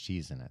Cristo has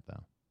cheese in it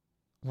though.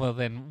 Well,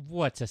 then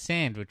what's a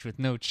sandwich with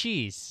no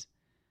cheese?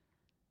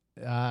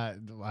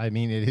 I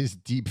mean, it is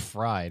deep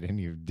fried, and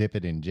you dip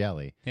it in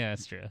jelly. Yeah,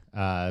 that's true.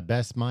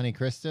 Best Monte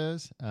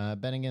Cristos,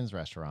 Bennigan's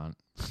restaurant.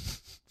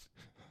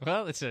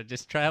 Well, let's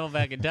just travel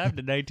back in time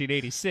to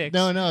 1986.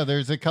 No,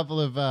 there's a couple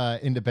of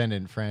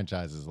independent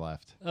franchises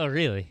left. Oh,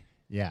 really?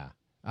 Yeah.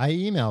 I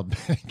emailed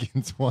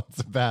Bennigan's once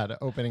about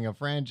opening a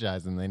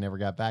franchise, and they never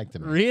got back to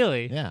me.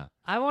 Really? Yeah.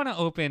 I want to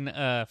open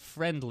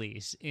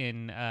Friendlies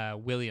in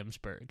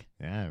Williamsburg.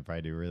 Yeah, it'd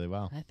probably do really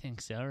well. I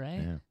think so,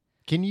 right? Yeah.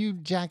 Can you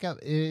jack up,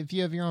 if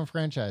you have your own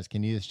franchise,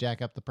 can you just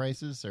jack up the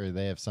prices, or do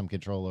they have some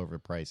control over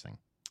pricing?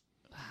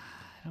 I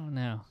don't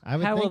know. I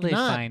would How will think they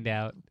not. find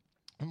out?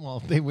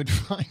 Well, they would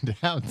find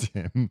out,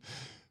 Tim.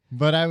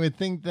 But I would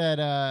think that,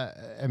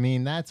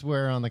 that's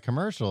where on the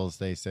commercials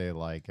they say,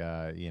 like,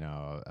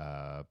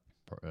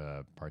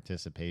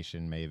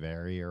 participation may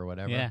vary or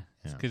whatever. Yeah,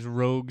 because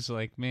rogues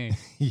like me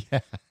Yeah,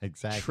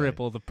 exactly.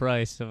 triple the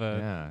price of a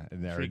Yeah,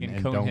 and, freaking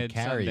and don't Conehead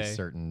carry sundae.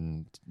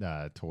 certain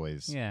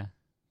toys. yeah,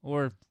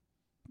 or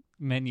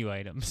menu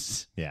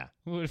items. Yeah.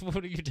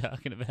 What are you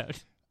talking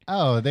about?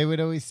 Oh, they would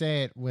always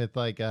say it with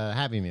like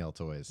Happy Meal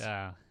toys.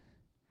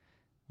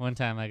 One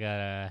time I got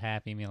a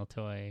Happy Meal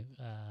toy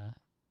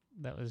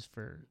that was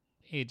for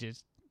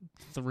ages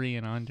 3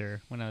 and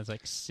under when I was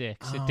like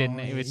 6. It didn't.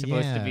 It was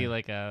supposed to be yeah.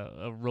 like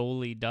a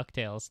Rolly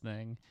DuckTales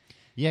thing.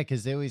 Yeah,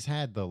 because they always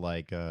had the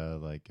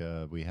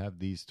we have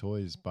these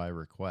toys by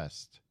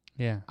request.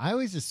 Yeah. I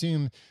always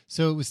assumed,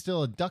 so it was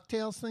still a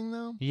DuckTales thing,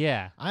 though?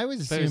 Yeah. I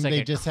always But it was assumed like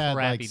they a just had like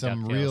crappy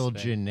some DuckTales real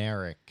thing.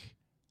 generic,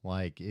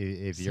 like if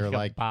It's you're like a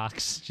like,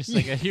 box, just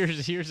like a,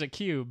 here's a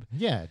cube.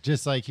 yeah,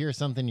 just like here's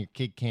something your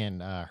kid can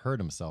hurt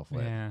himself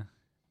with. Yeah.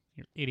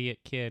 Your idiot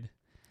kid.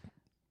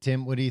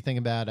 Tim, what do you think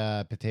about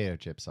potato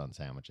chips on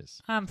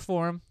sandwiches? I'm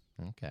for him.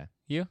 Okay.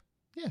 You?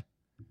 Yeah.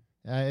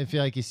 I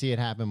feel like you see it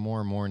happen more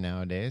and more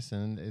nowadays,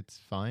 and it's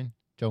fine.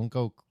 Don't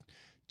go.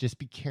 Just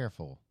be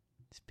careful.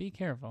 Just be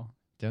careful.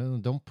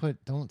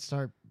 Don't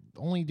start.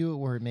 Only do it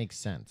where it makes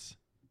sense.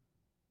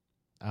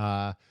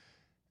 And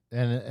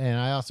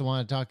I also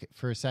want to talk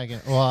for a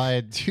second. Well, I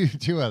had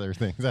two other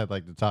things I'd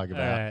like to talk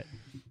about.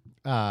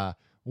 All right.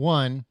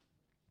 One,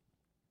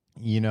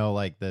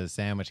 like the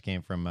sandwich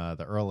came from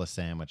the Earl of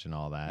Sandwich and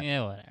all that.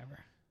 Yeah, whatever.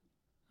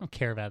 I don't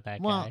care about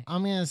that Well, guy.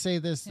 I'm gonna say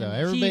this though. And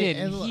Everybody,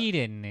 he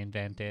didn't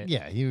invent it.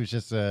 yeah, he was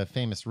just a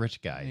famous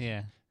rich guy.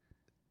 Yeah.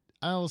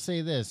 I will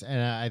say this, and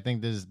I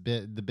think this is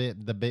the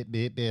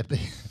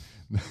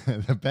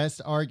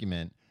best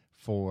argument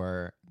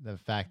for the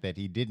fact that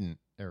he didn't,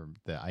 or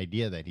the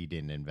idea that he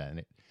didn't invent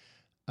it.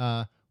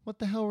 What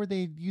the hell were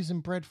they using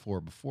bread for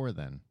before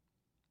then,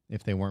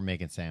 if they weren't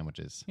making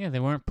sandwiches? Yeah, they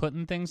weren't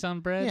putting things on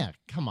bread. Yeah,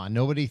 come on.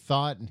 Nobody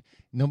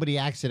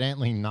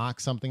accidentally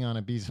knocked something on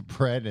a piece of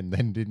bread and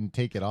then didn't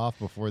take it off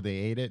before they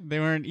ate it. They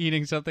weren't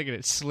eating something and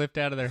it slipped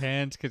out of their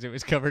hands because it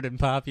was covered in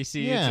poppy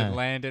seeds Yeah. and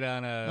landed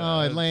on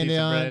It landed piece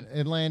of on bread.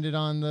 it landed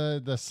on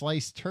the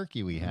sliced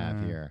turkey we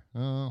have here.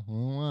 Oh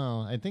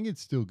well, I think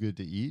it's still good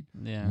to eat.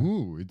 Yeah.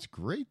 Ooh, it's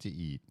great to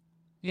eat.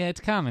 Yeah,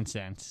 it's common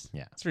sense.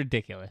 Yeah. It's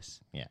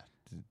ridiculous. Yeah.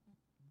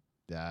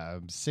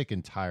 I'm sick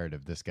and tired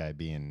of this guy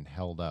being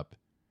held up.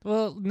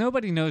 Well,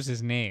 nobody knows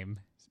his name.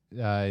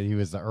 He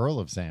was the Earl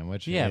of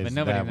Sandwich. Yeah, but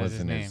nobody that knows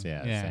his wasn't name.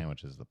 Yeah.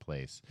 Sandwich is the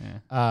place.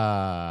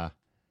 Yeah.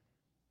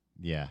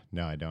 Yeah,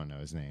 no, I don't know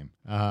his name.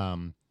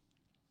 And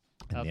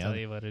I'll tell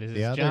you what it is. the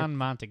It's other- John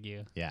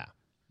Montague. Yeah.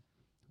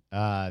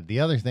 The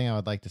other thing I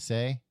would like to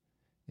say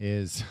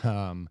is,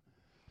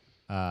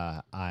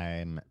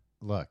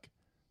 look,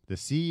 the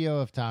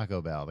CEO of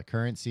Taco Bell, the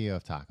current CEO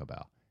of Taco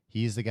Bell,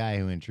 he's the guy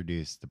who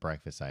introduced the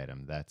breakfast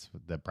item. That's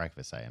the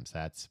breakfast items.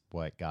 That's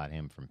what got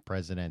him from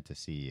president to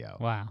CEO.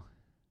 Wow.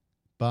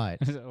 But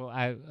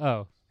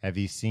Oh, have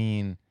you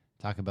seen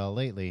Taco Bell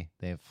lately?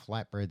 They have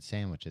flatbread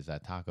sandwiches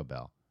at Taco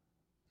Bell.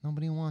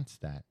 Nobody wants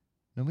that.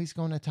 Nobody's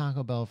going to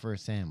Taco Bell for a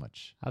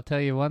sandwich. I'll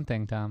tell you one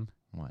thing, Tom.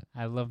 What?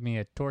 I love me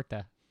a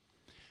torta.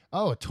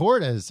 Oh,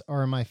 tortas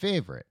are my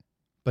favorite.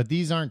 But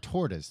these aren't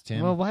tortas,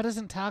 Tim. Well, why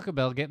doesn't Taco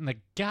Bell get in the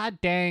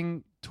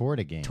goddamn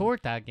Torta game.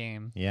 torta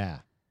game? Yeah.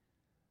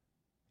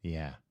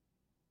 Yeah.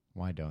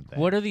 Why don't they?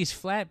 What are these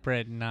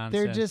flatbread nonsense?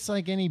 They're just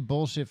like any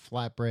bullshit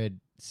flatbread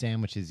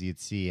sandwiches you'd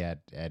see at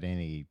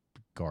any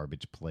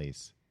garbage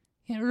place.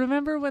 Yeah,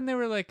 remember when they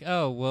were like,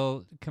 "Oh,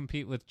 we'll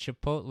compete with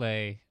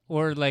Chipotle,"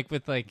 or like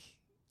with like,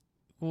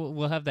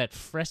 we'll have that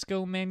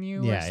fresco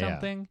menu Yeah, or yeah.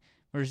 something,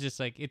 where it's just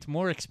like it's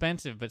more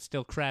expensive but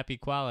still crappy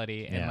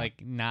quality and Yeah.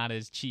 like not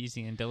as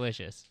cheesy and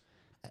delicious.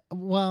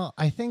 Well,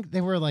 I think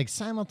they were like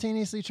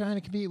simultaneously trying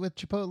to compete with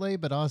Chipotle,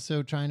 but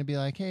also trying to be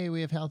like, hey,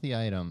 we have healthy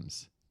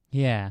items.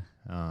 Yeah,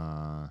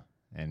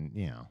 And,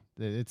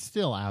 it's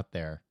still out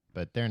there,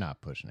 but they're not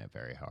pushing it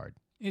very hard.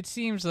 it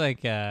seems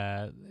like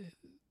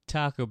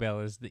Taco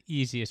Bell is the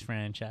easiest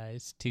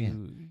franchise to.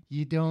 Yeah.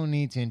 You don't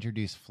need to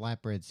introduce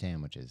flatbread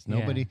sandwiches.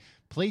 Yeah.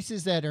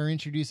 Places that are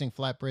introducing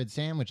flatbread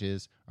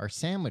sandwiches are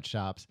sandwich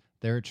shops.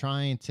 They're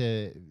trying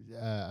to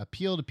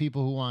appeal to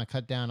people who want to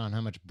cut down on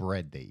how much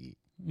bread they eat.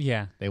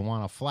 Yeah, They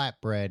want a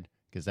flatbread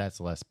because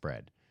that's less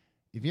bread.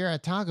 If you're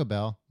at Taco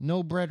Bell,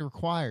 no bread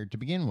required to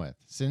begin with.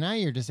 So now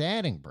you're just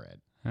adding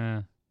bread.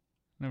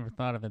 never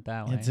thought of it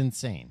that way. It's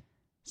insane.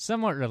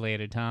 Somewhat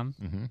related, Tom.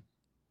 Mm-hmm.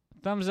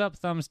 Thumbs up,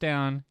 thumbs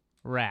down.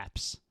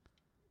 Wraps.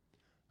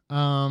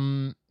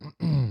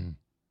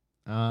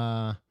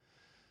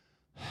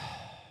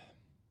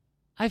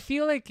 I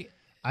feel like.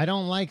 I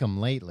don't like them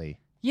lately.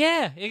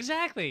 Yeah,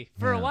 exactly.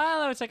 For a Yeah.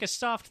 while, I was like a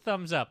soft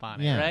thumbs up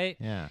on it, Yeah, right?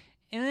 Yeah.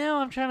 And now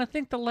I'm trying to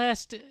think the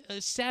last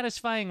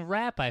satisfying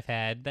wrap I've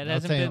had that I'll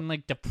hasn't tell you- been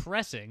like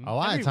depressing. A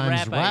lot Every of times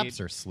wrap I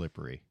wraps are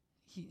slippery.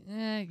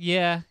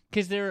 yeah,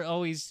 because they're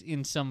always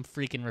in some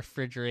freaking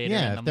refrigerator.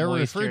 Yeah, and if the they're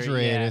moisture,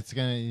 refrigerated,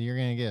 yeah. you're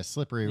gonna get a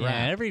slippery Yeah,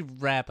 wrap. every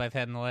wrap I've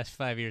had in the last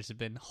 5 years has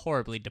been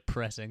horribly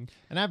depressing.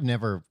 And I've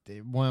never.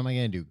 What am I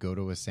gonna do? Go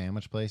to a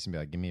sandwich place and be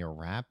like, "Give me a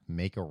wrap.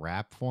 Make a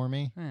wrap for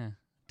me."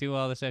 Do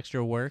all this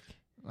extra work.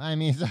 I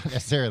mean, it's not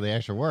necessarily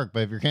extra work,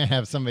 but if you're gonna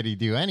have somebody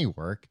do any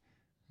work,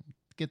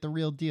 get the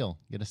real deal.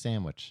 Get a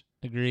sandwich.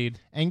 Agreed.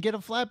 And get a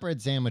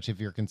flatbread sandwich if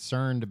you're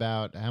concerned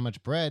about how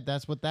much bread.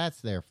 That's what that's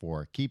there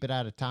for. Keep it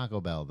out of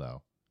Taco Bell,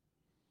 though.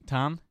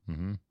 Tom,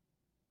 Mm-hmm.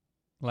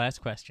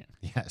 last question.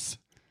 Yes.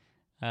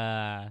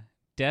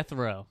 Death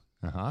Row.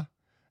 Uh-huh.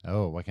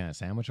 Oh, what kind of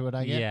sandwich would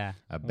I get? Yeah.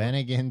 A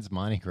Bennigan's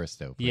Monte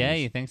Cristo, please. Yeah,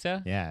 you think so?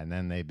 Yeah, and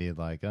then they'd be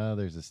like, oh,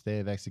 there's a stay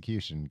of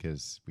execution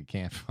because we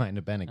can't find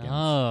a Bennigan's.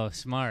 Oh,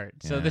 smart.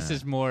 So this Yeah.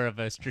 is more of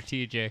a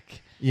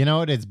strategic. You know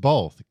what? It's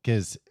both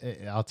because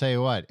I'll tell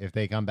you what. If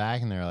they come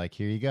back and they're like,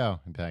 here you go,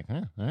 I'd be like,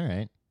 all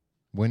right.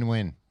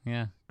 Win-win.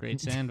 Yeah,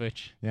 great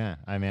sandwich. Yeah,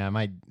 I mean,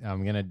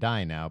 I'm gonna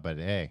die now, but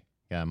hey,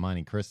 got a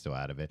Monte Cristo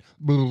out of it.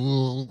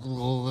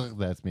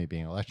 That's me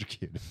being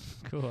electrocuted.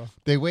 Cool.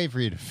 They wait for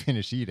you to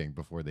finish eating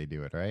before they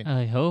do it, right?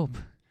 I hope.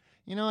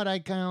 You know what? I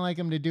kind of like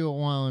them to do it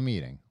while I'm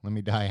eating. Let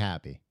me die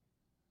happy.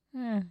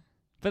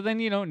 But then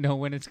you don't know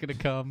when it's gonna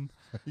come.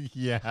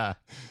 Yeah.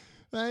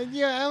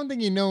 Yeah, I don't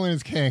think you know when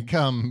it's gonna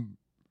come.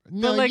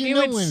 No, But like you it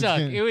know would when it's suck.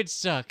 gonna- It would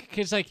suck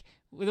because like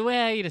the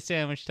way I eat a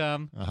sandwich,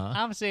 Tom, Uh-huh.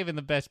 I'm saving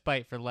the best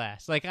bite for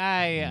last. Like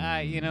I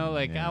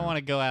yeah. I want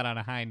to go out on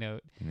a high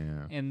note,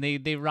 Yeah. and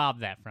they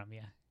rob that from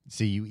you.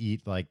 So you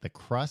eat like the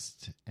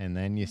crust and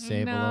then you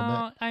save a little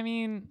No, I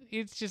mean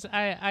it's just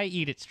I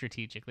eat it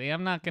strategically.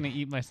 I'm not gonna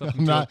eat myself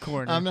bit. into a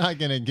corner. I'm not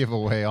gonna give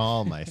away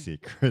all my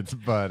secrets,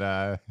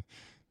 but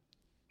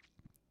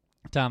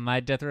Tom, my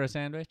death row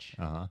sandwich,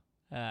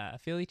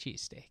 Philly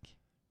cheesesteak.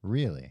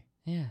 really?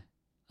 Yeah,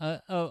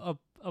 a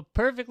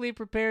perfectly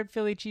prepared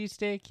Philly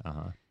cheesesteak.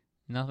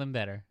 Nothing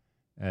better.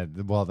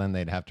 Well, then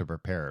they'd have to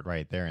prepare it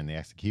right there in the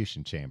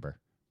execution chamber.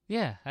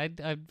 Yeah, I'd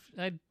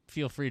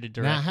feel free to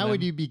direct. Now, how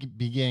would them. you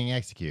be getting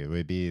executed? Would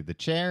it be the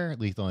chair,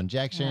 lethal I don't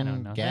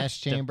injection, know. gas That's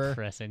chamber?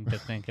 Depressing to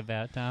think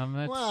about, Tom.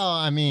 That's, Well,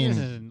 I this mean, is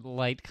a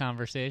light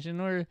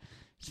conversation. We're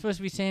supposed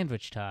to be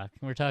sandwich talk.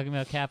 We're talking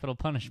about capital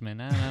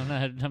punishment.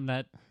 I'm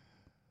not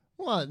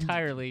well,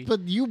 entirely.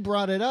 but you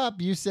brought it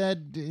up. You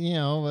said,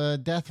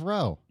 death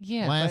row.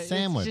 Yeah, last but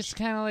sandwich. It's just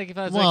kind of like if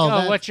I was Well, like, "Oh,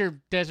 that's- what's your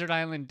desert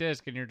island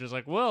disc?" and you're just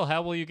like, "Well,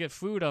 how will you get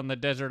food on the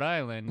desert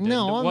island?"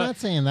 No, And I'm what- not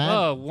saying that.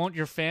 Oh, won't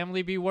your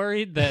family be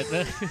worried that?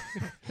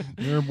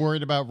 You're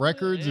worried about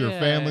records. Your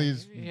family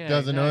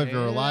doesn't know if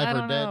you're alive I or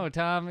don't dead. know,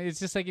 Tom.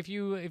 It's just like if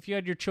you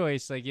had your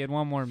choice, like you had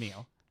one more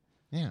meal.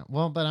 Yeah,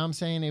 well, but I'm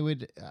saying it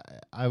would.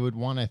 I would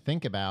want to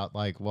think about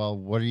like, well,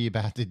 what are you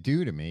about to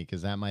do to me?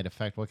 Because that might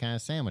affect what kind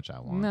of sandwich I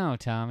want. No,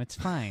 Tom, it's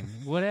fine.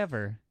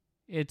 Whatever.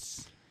 I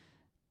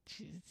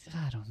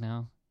don't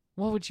know.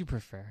 What would you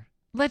prefer?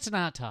 Let's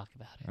not talk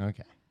about it.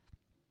 Okay.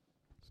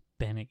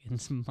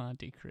 Bennigan's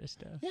Monte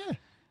Cristo. Yeah.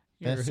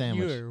 You're, Best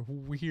sandwich. You're a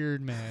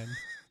weird man.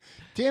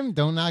 Tim,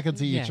 don't knock it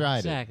till you Yeah, tried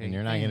exactly. it, and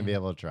you're not going to Damn. be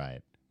able to try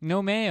it.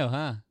 No mayo,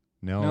 huh?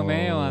 No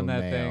mayo on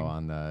that mayo thing.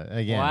 on the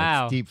again.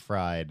 Wow. It's deep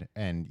fried,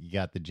 and you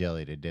got the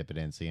jelly to dip it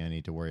in, so you don't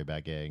need to worry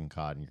about getting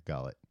caught in your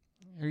gullet.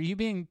 Are you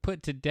being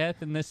put to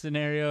death in this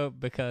scenario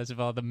because of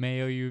all the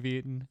mayo you've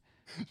eaten?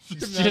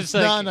 It's That's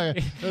not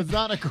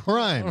a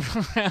crime.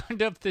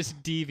 Round up this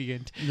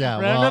deviant. Yeah,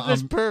 Round well, up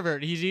this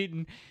pervert. He's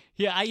eating.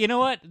 Yeah, you know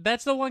what?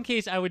 That's the one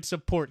case I would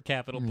support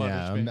capital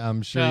punishment. Yeah,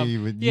 I'm sure So,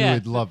 you would. yeah. You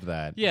would love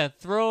that. Yeah,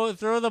 throw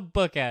the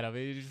book at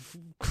him.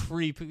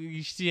 Creep.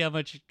 You see how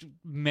much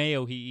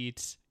mayo he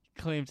eats.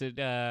 Claims it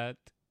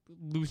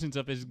loosens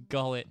up his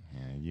gullet.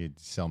 Yeah, you'd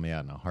sell me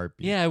out in a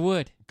heartbeat. Yeah, I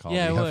would. Call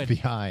yeah, the I would.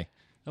 FBI.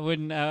 I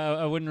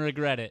wouldn't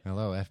regret it.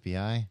 Hello,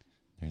 FBI.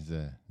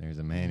 There's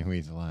a man who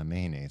eats a lot of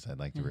mayonnaise. I'd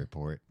like to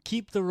report.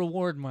 Keep the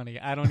reward money.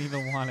 I don't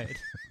even want it.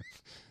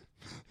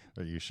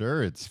 Are you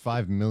sure? It's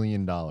 $5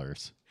 million. All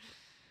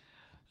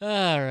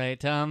right,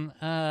 Tom.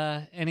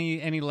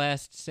 Any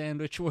last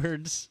sandwich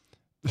words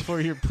before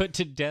you're put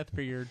to death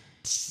for your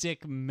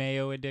sick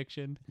mayo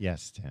addiction?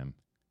 Yes, Tim.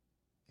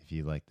 If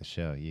you like the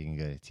show, you can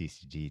go to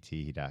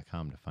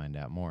tcgt.com to find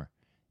out more.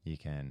 You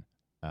can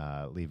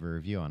leave a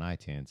review on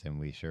iTunes, and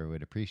we sure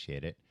would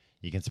appreciate it.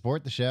 You can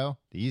support the show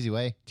the easy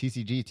way,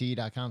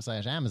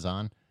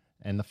 tcgt.com/Amazon,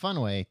 and the fun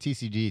way,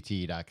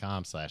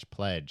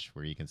 tcgt.com/pledge,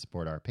 where you can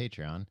support our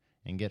Patreon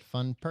and get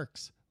fun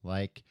perks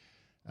like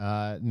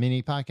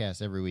mini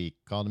podcasts every week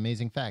called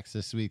Amazing Facts.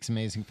 This week's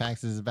Amazing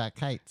Facts is about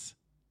kites.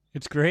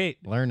 It's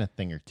great. Learn a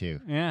thing or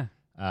two. Yeah.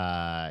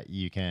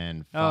 You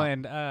can...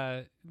 and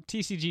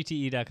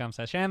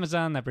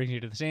tcgte.com/Amazon. That brings you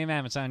to the same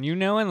Amazon you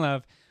know and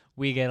love.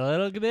 We get a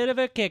little bit of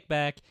a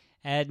kickback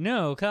at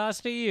no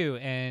cost to you,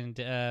 and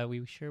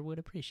we sure would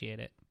appreciate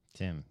it.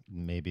 Tim,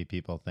 maybe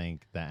people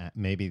think that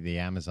maybe the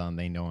Amazon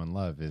they know and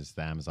love is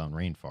the Amazon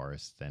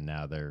rainforest, and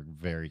now they're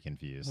very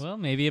confused. Well,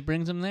 maybe it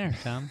brings them there,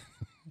 Tom.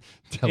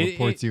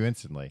 Teleports you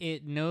instantly.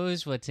 It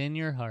knows what's in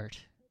your heart.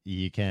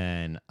 You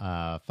can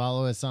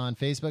follow us on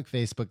Facebook,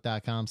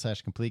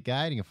 facebook.com/complete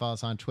guide. You can follow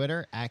us on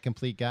Twitter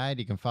 @complete guide.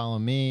 You can follow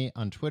me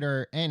on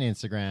Twitter and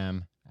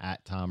Instagram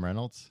 @Tom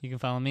Reynolds. You can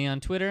follow me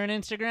on Twitter and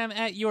Instagram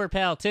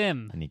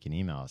 @YourPalTim. And you can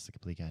email us to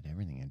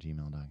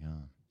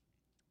completeguideeverything@gmail.com.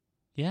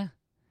 Yeah.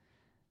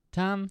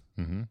 Tom,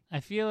 Mm-hmm.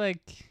 I feel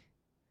like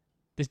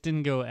this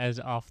didn't go as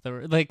off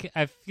the... Like,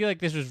 I feel like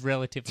this was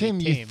relatively Tim,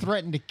 tame. you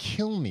threatened to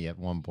kill me at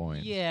one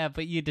point. Yeah,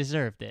 but you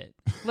deserved it.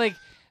 Like,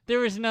 there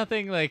was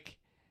nothing like...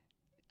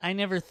 I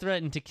never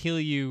threatened to kill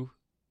you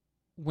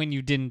when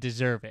you didn't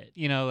deserve it.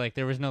 You know, like,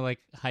 there was no, like,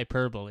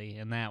 hyperbole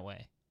in that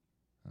way.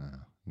 Oh,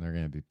 they're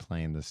going to be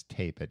playing this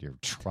tape at your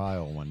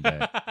trial one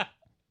day.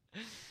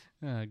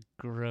 Oh,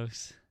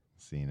 gross.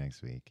 See you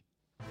next week.